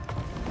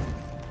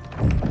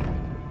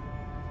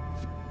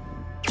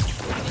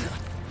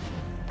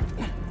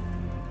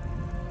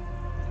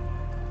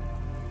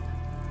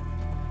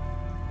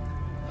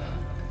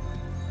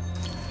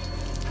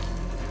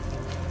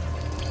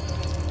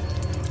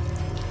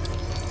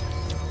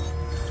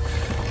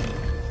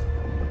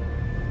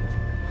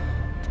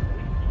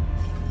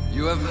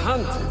 You have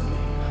hunted me.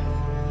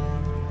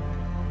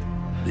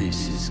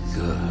 This is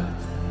good.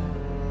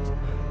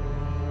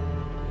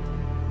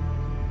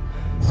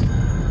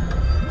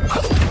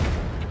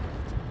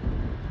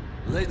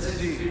 Let's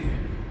see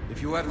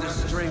if you have the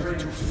strength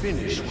to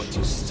finish what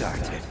you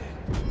started.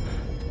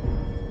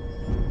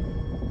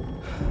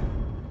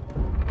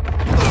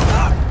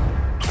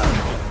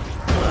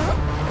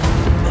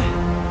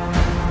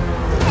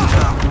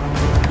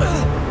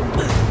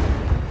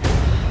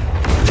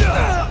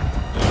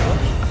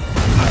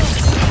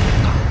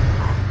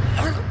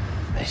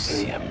 I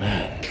see a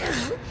man.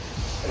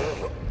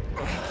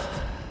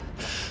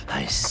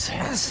 I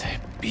sense a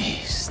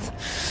beast.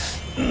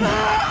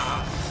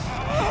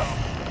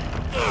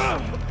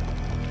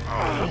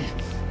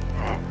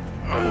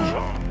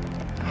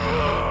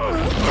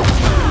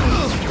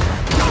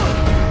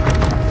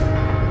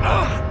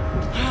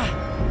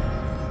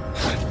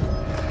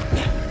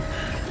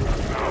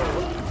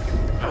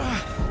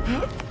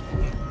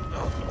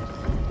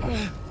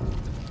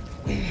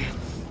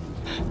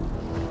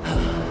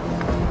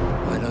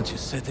 Why don't you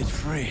set it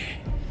free?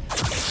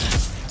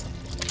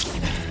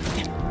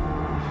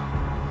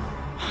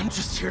 I'm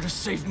just here to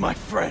save my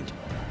friend.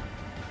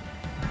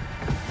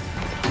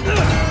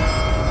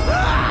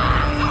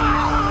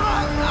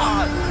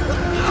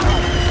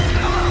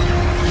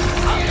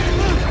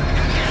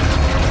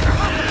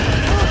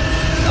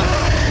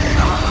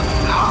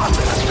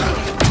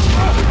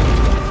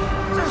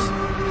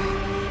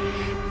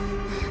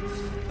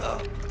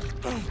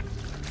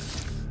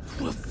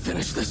 We'll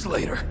finish this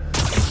later.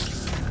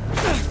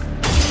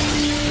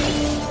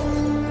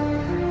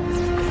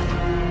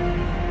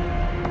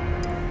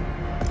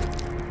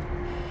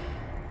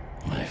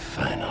 My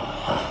final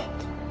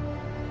hunt.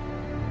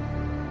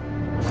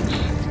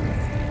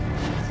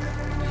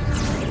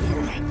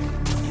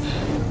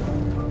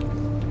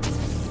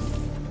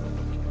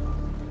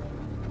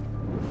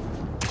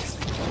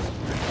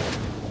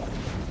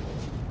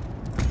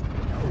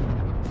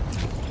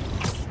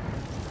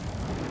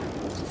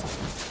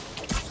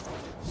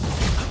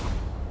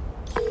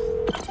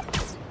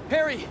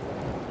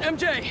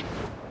 MJ!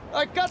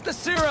 I got the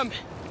serum!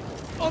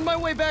 On my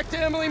way back to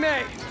Emily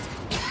May!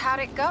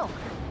 How'd it go?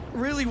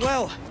 Really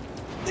well.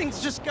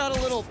 Things just got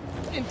a little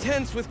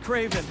intense with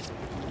Craven.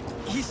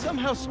 He's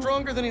somehow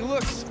stronger than he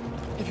looks,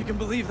 if you can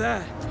believe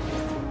that.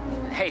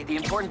 Hey, the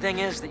important thing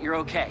is that you're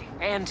okay,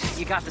 and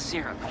you got the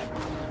serum.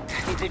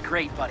 You did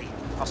great, buddy.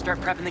 I'll start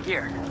prepping the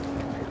gear.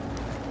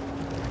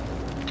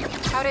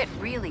 How'd it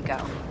really go?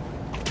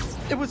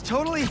 It was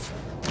totally...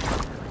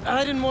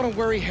 I didn't want to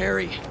worry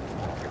Harry.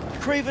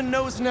 Craven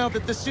knows now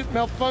that the suit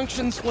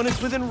malfunctions when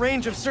it's within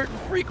range of certain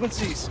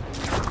frequencies.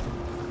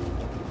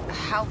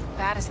 How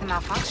bad is the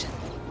malfunction?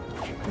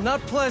 Not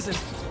pleasant,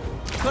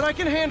 but I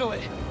can handle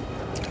it.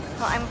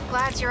 Well, I'm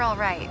glad you're all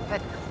right, but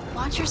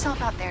watch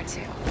yourself out there,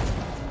 too.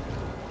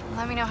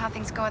 Let me know how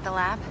things go at the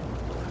lab.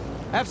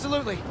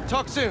 Absolutely.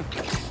 Talk soon.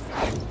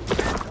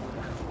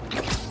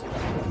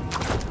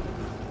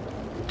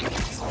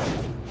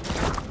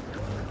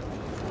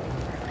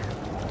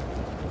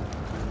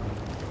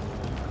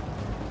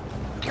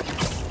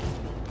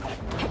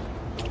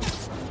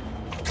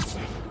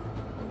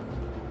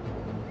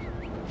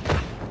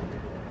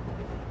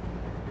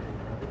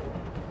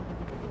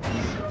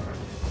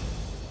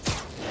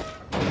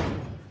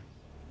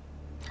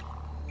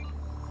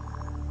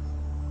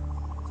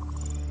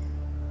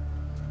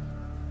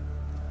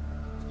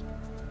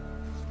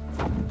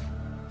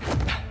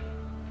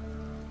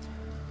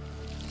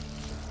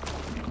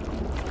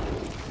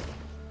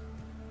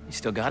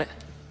 Still got it?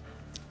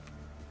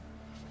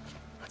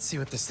 Let's see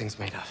what this thing's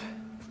made of.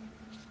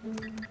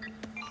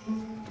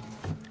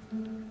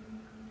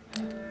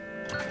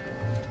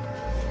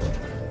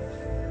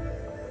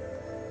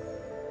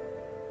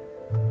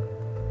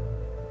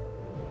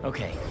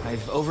 Okay,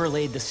 I've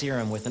overlaid the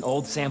serum with an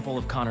old sample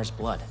of Connor's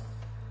blood.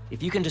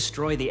 If you can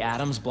destroy the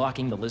atoms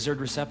blocking the lizard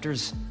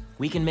receptors,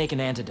 we can make an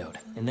antidote,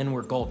 and then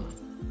we're golden.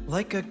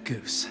 Like a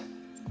goose.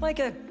 Like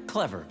a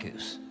clever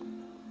goose.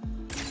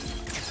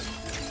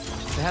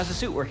 So how's the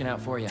suit working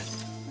out for you?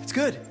 It's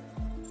good.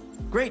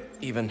 Great,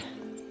 even.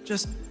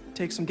 Just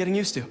takes some getting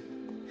used to.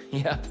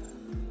 Yep.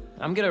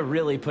 I'm gonna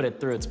really put it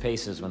through its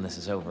paces when this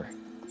is over.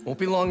 Won't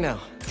be long now.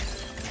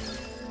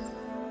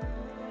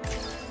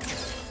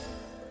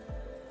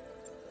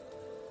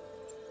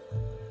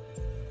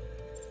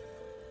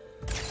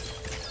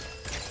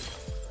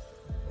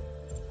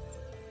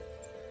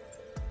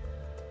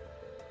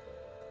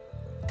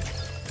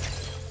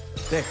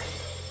 There.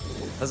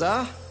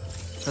 Huzzah!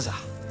 Huzzah.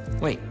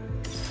 Wait.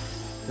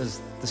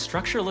 Does the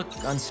structure look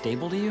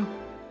unstable to you?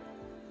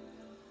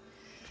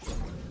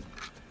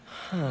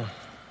 Huh.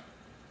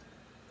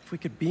 If we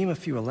could beam a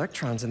few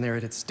electrons in there,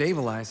 it'd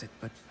stabilize it,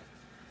 but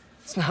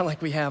it's not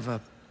like we have a...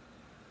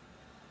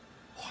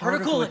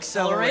 Particle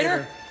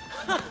accelerator?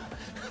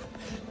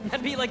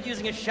 That'd be like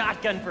using a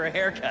shotgun for a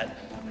haircut.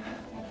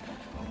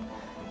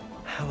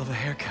 Hell of a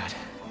haircut.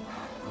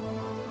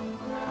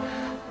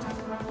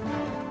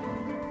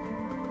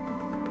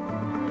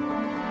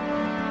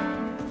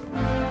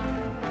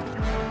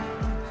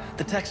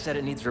 The tech said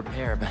it needs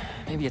repair, but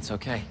maybe it's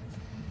okay.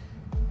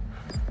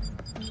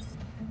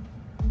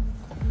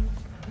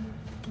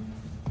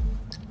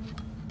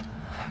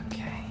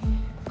 Okay.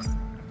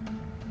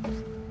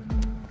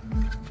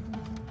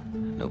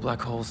 No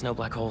black holes, no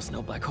black holes,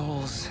 no black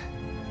holes.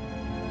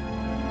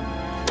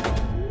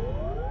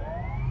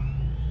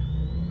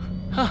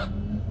 Huh.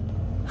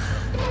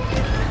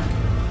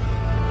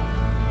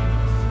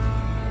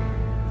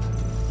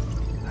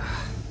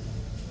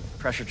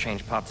 Pressure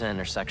change popped an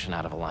intersection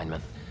out of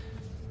alignment.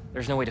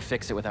 There's no way to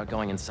fix it without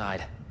going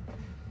inside.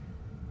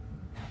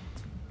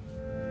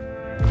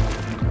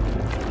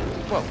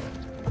 Whoa.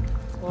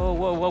 Whoa,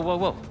 whoa, whoa, whoa,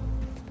 whoa.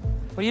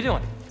 What are you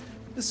doing?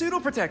 The suit will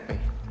protect me,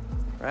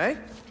 right?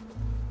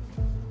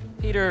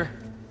 Peter,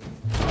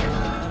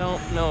 I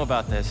don't know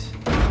about this.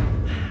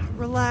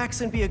 Relax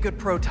and be a good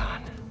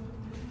proton.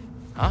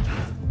 Huh?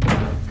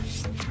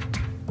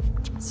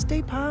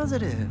 Stay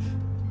positive.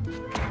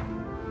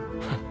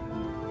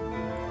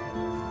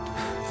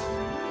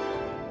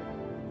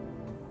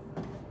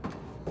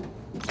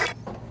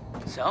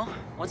 So,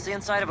 what's the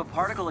inside of a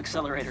particle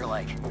accelerator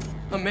like?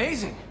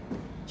 Amazing.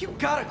 You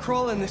gotta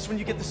crawl in this when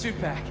you get the suit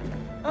back.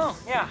 Oh,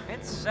 yeah,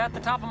 it's at the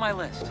top of my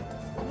list.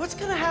 What's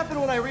gonna happen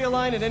when I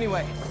realign it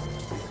anyway?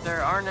 If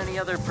there aren't any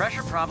other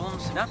pressure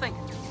problems, nothing.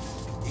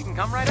 You can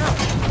come right out.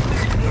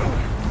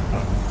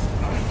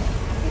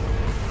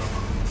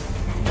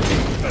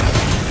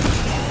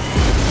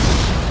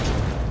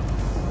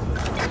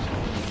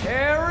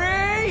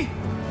 Harry!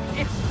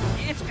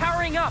 It's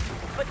powering up,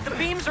 but the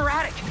beam's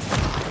erratic.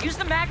 Use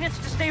the magnets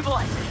to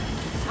stabilize it.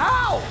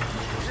 How?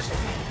 Just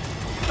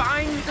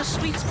find the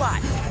sweet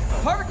spot.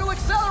 Particle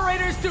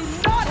accelerators do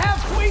not have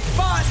sweet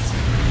spots!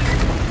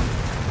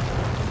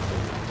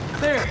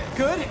 There,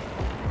 good?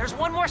 There's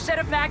one more set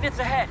of magnets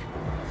ahead.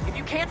 If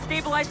you can't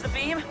stabilize the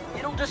beam,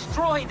 it'll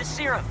destroy the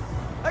serum.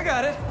 I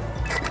got it.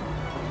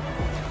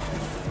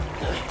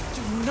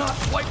 Do not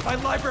wipe my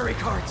library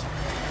cards.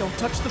 Don't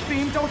touch the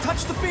beam, don't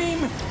touch the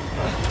beam!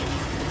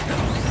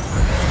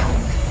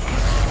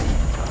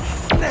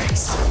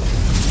 Thanks.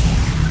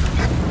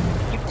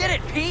 did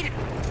it, Pete!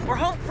 We're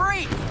home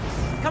free!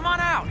 Come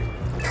on out!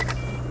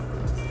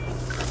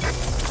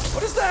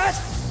 What is that?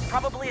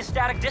 Probably a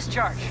static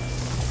discharge.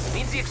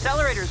 Means the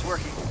accelerator's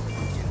working.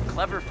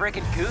 Clever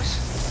frickin' goose.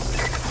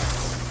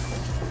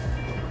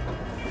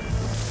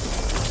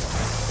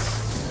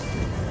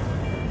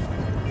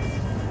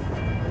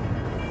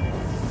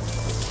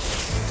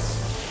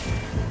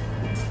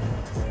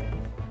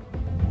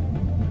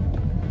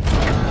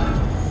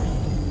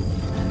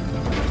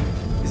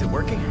 Is it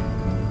working?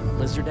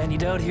 Lizard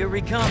antidote, here we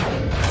come.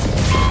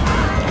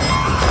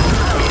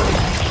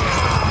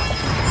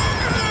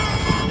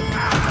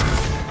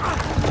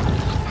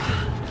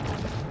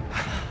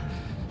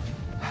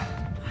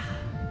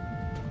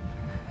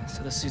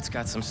 So the suit's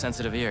got some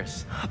sensitive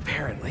ears.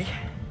 Apparently.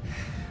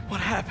 What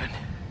happened?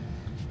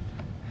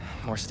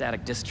 More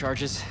static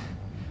discharges.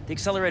 The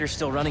accelerator's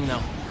still running,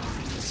 though.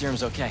 The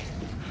serum's okay.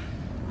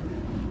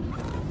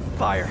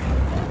 Fire.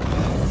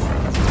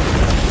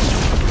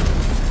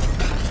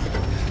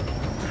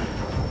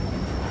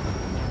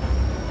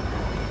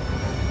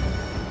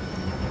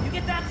 You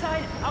get that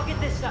side, I'll get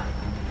this side.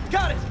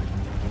 Got it!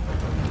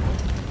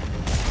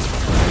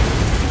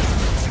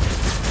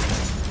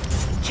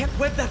 Can't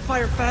web that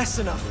fire fast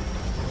enough.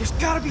 There's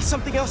gotta be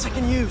something else I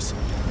can use.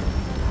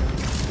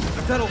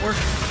 That'll work.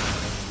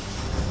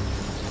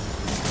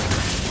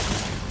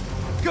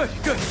 Good,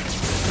 good.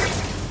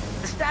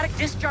 The static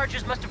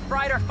discharges must have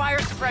fried our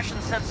fire suppression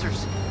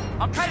sensors.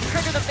 I'll try to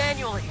trigger them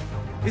manually.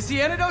 Is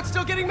the antidote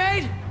still getting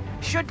made?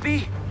 Should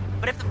be.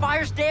 But if the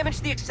fire's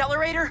damaged the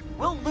accelerator,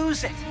 we'll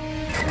lose it.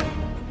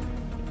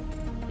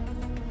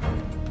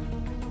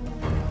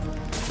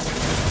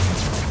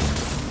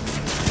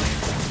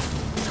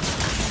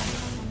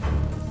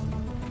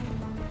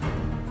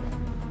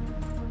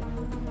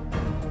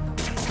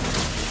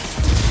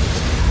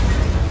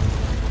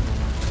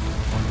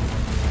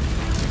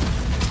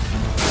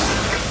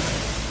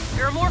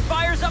 There are more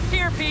fires up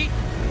here, Pete.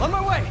 On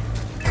my way.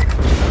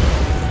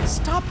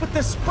 Stop with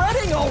the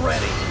spreading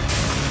already!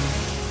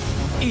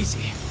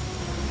 Easy.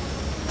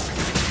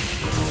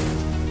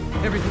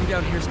 Everything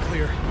down here is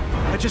clear.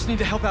 I just need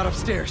to help out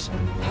upstairs.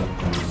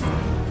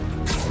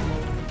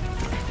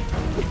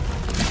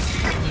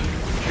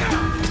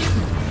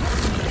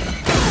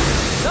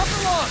 Not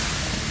for long!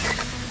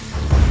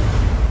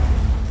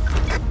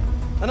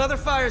 Another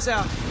fire's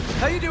out.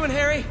 How you doing,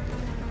 Harry?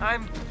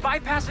 I'm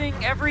bypassing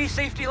every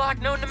safety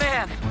lock known to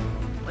man.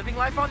 Living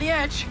life on the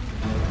edge.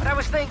 But I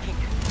was thinking,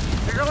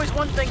 there's always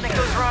one thing that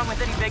goes wrong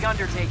with any big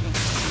undertaking.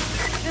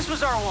 This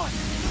was our one.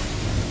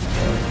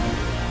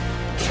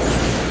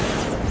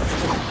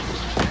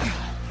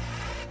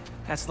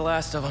 That's the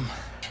last of them.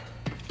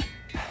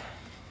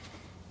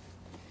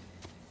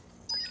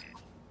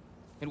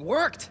 It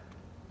worked!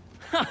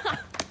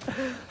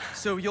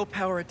 So you'll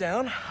power it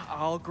down,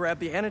 I'll grab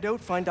the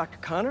antidote, find Dr.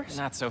 Connors?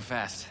 Not so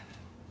fast.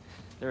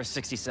 There are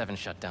 67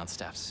 shutdown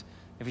steps.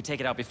 If we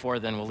take it out before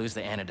then, we'll lose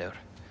the antidote.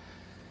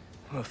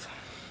 Oof.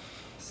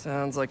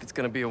 Sounds like it's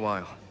gonna be a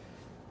while.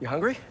 You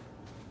hungry?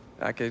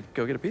 I could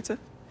go get a pizza.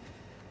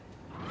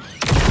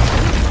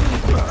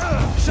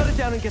 Shut it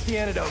down and get the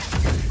antidote.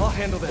 I'll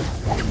handle them.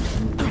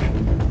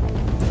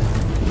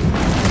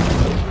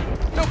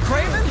 No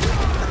Craven?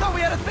 I thought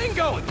we had a thing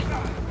going.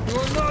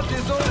 You're not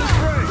his only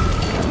prey.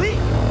 Lee,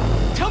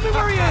 tell me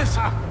where he is.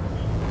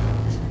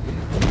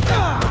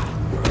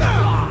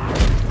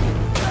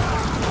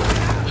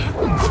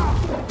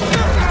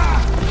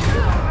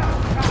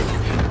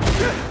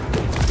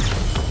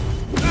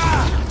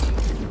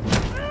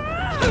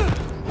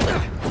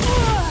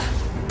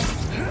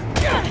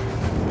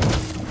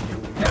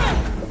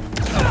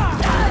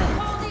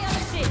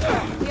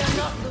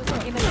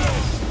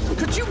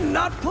 Could you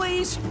not,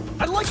 please?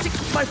 I'd like to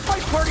keep my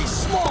fight parties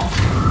small.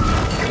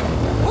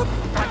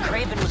 Thought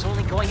Craven was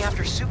only going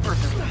after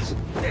supervillains.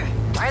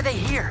 Why are they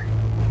here?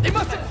 They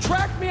must have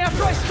tracked me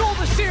after I stole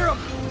the serum.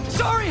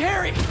 Sorry,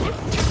 Harry.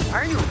 Why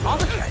are you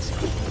apologizing?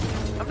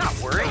 I'm not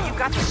worried. You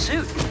got the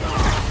suit.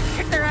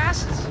 Kick their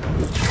asses.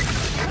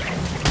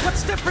 What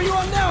step are you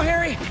on now,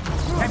 Harry?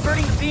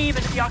 Diverting the beam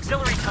into the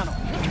auxiliary tunnel.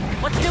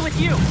 What's new with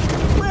you?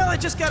 Well, I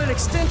just got an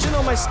extension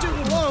on my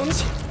student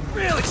loans.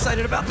 Real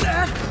excited about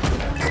that.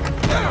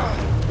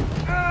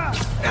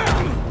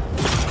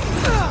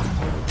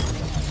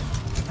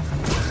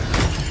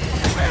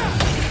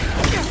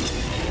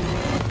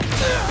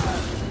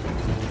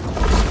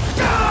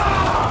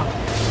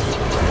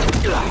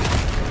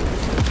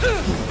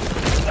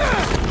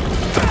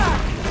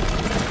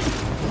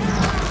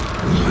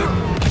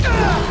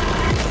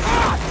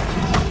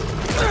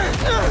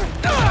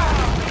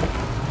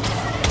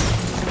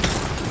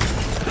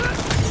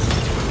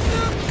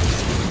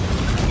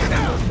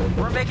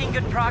 We're making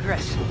good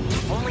progress.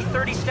 Only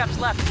 30 steps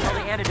left until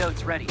the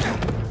antidote's ready.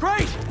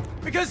 Great!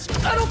 Because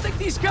I don't think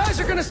these guys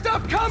are gonna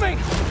stop coming!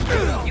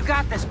 You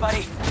got this,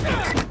 buddy.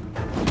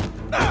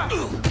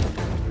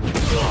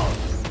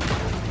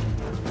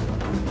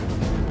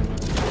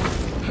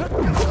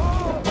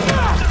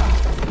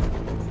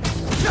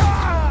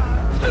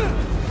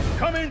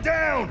 Coming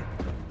down!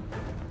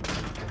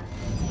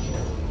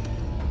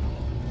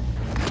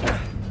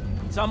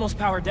 It's almost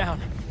powered down.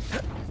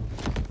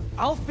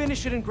 I'll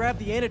finish it and grab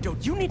the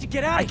antidote. You need to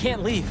get out I of here.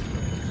 can't leave.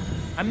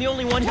 I'm the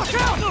only one who Watch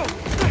can... out!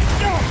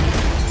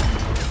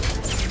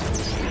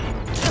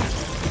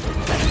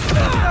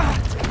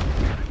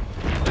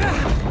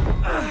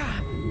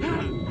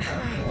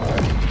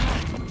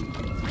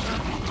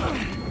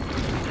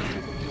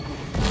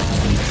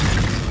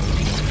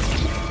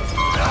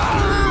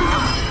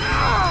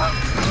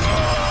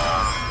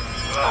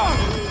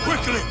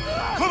 Quickly!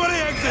 Cover the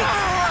exits!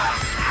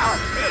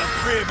 Tell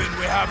Craven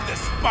we have the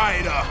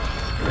spider!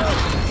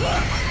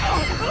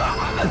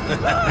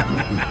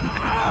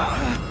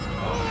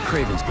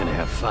 Craven's gonna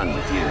have fun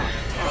with you.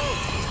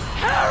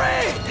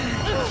 Harry!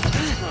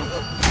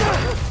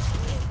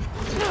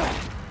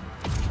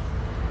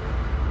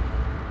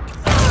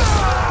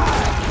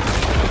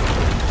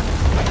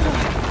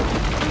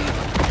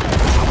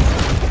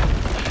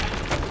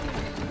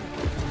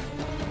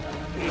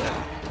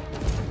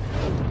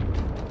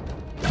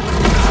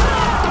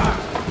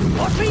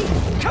 Want me?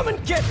 Come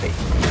and get me!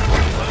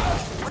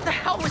 What the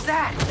hell was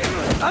that?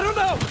 I don't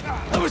know!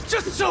 I was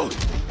just so...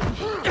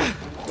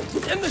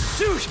 in the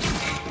suit!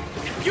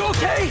 You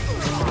okay?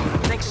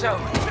 I think so.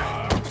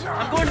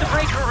 I'm going to the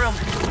breaker room.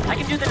 I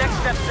can do the next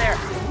steps there.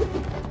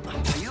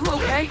 Are you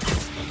okay?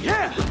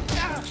 Yeah! I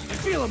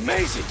feel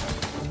amazing!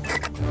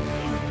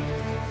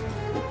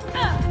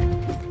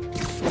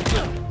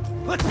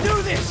 Let's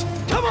do this!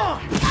 Come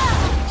on!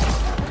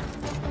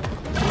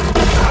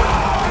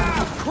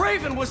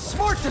 Craven was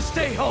smart to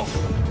stay home!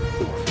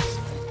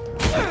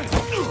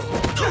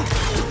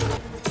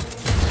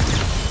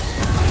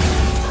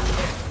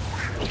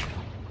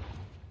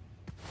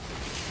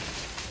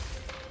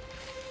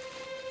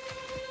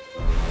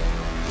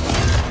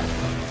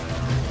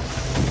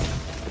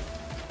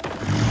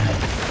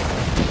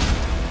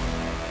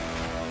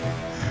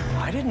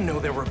 I didn't know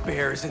there were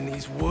bears in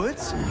these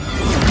woods.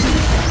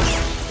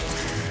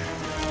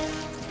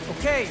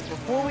 Okay,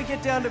 before we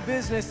get down to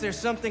business, there's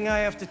something I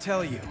have to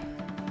tell you.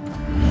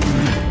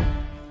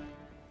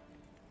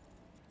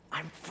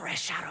 I'm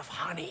fresh out of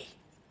honey.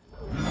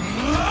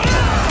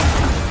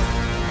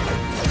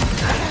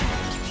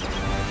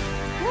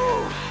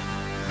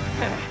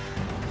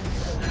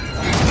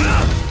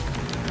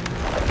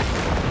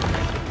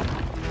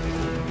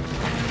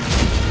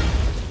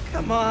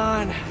 Come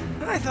on,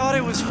 I thought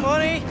it was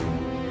funny.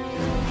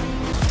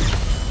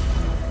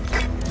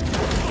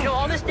 You know,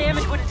 all this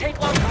damage wouldn't take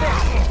long to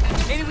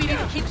fix. Maybe we need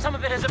to keep some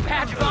of it as a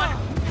badge of honor.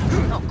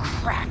 Oh,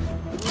 crap.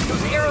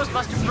 Those arrows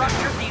must have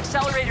ruptured the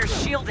accelerator's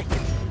shielding.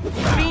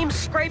 The beam's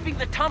scraping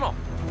the tunnel.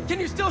 Can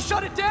you still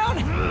shut it down?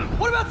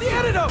 What about the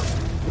antidote?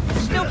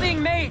 Still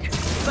being made,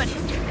 but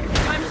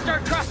time to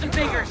start crossing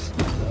fingers.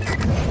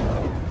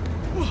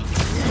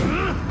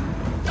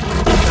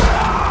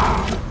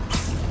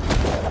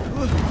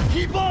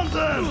 Keep on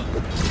them!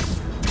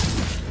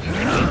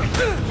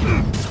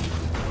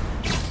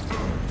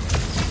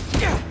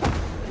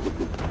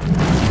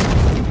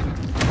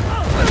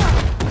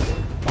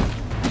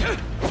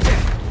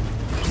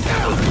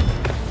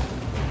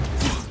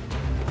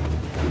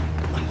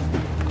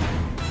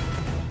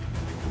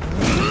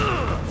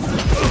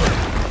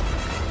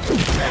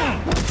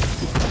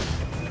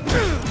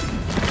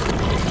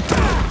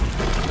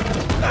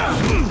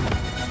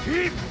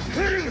 Keep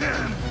hitting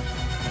him!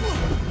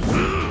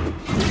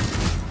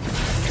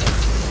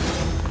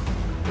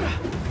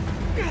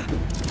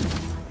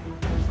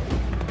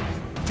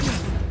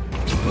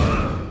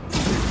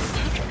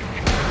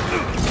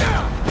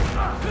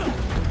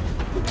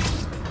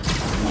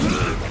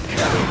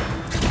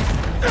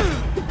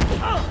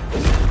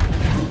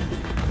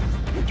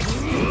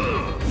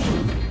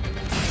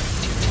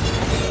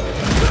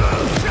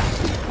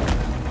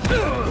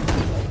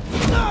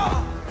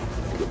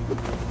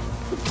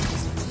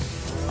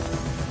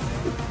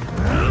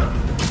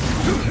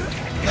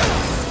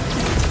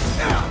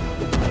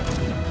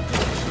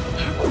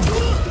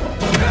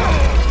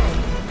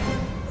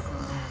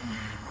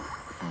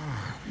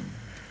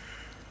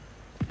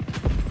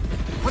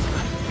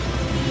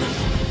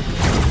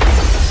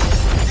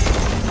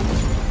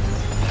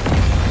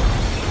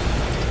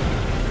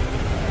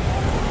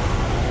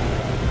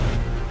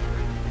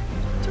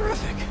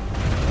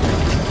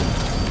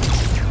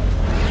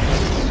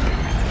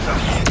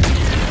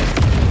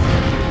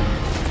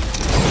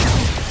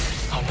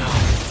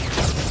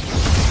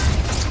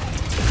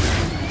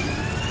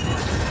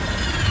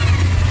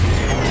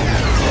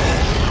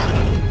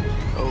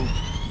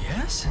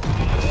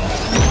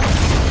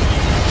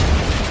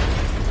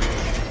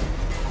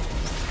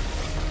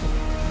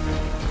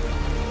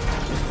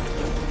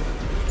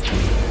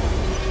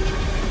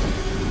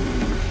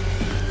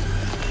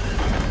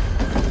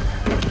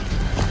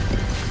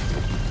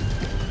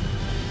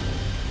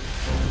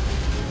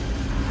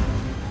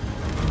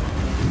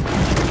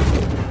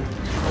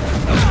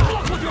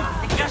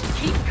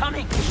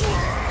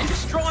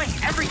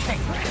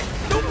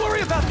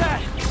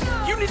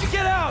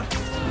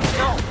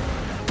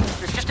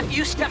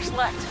 few steps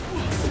left.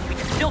 We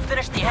can still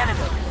finish the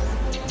antidote.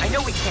 I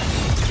know we can.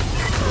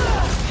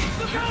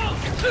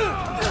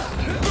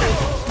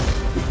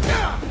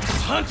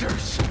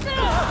 Hunters!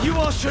 You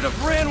all should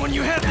have ran when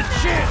you had the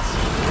chance!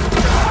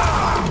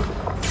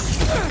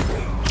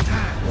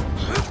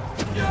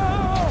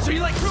 So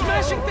you like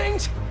smashing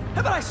things?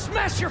 How about I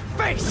smash your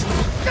face?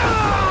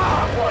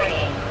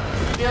 Warning.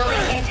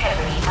 Building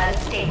integrity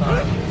unstable.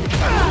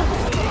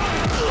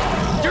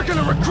 You're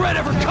gonna regret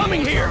ever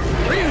coming here!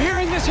 Are you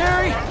hearing this,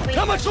 Harry?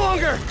 How much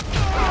longer?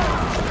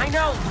 I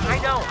know.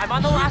 I'm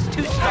on the last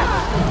 2 steps.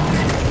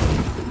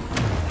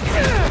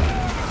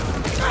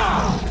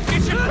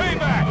 Get your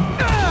payback!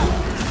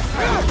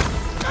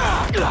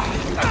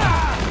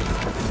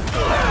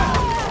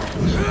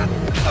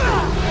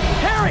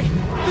 Harry!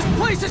 This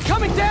place is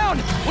coming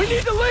down! We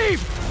need to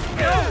leave!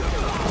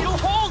 It'll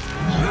hold!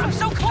 I'm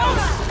so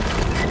close!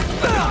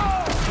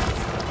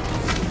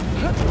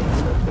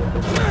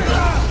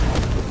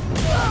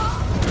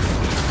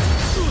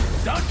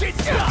 Don't get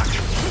stuck!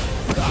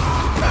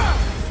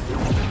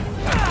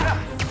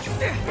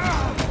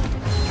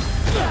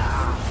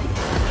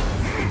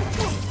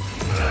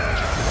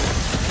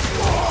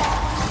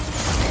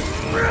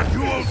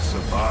 You won't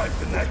survive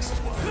the next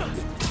one.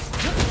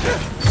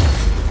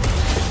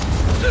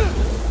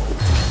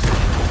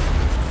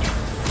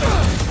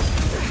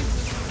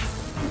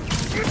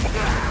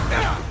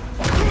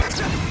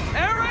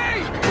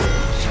 Harry!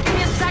 Give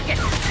me a second!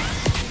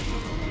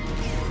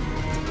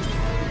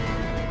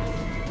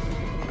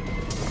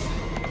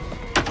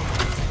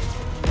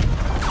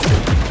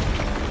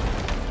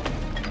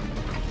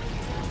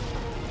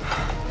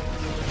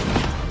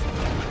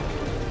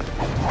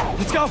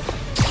 Let's go!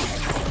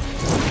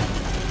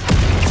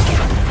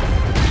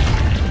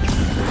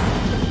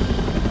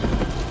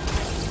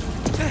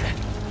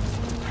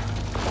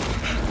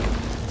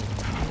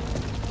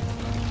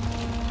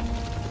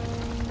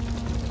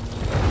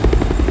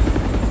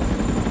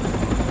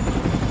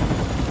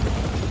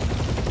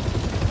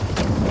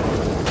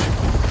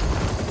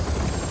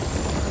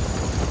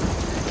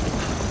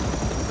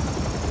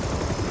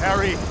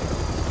 Harry!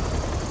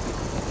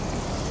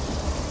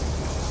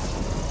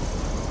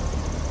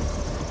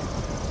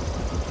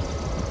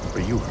 Are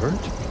you hurt?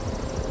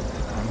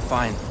 I'm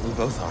fine. We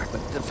both are,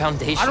 but the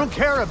Foundation... I don't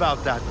care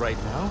about that right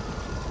now.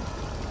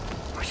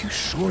 Are you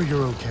sure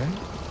you're okay?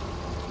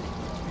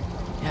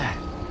 Yeah.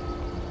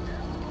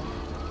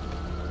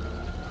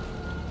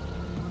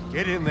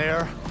 Get in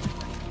there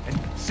and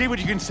see what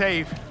you can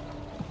save.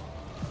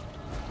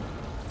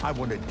 I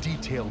want a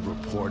detailed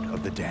report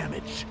of the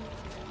damage.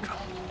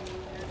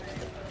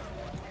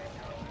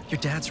 Your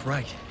dad's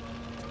right.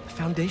 The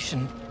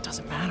Foundation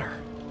doesn't matter.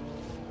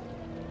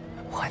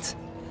 What?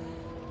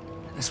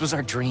 This was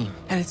our dream.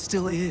 And it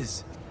still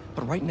is.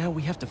 But right now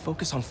we have to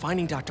focus on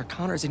finding Dr.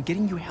 Connors and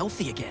getting you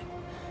healthy again.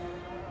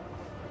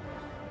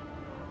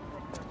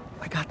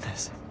 I got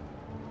this.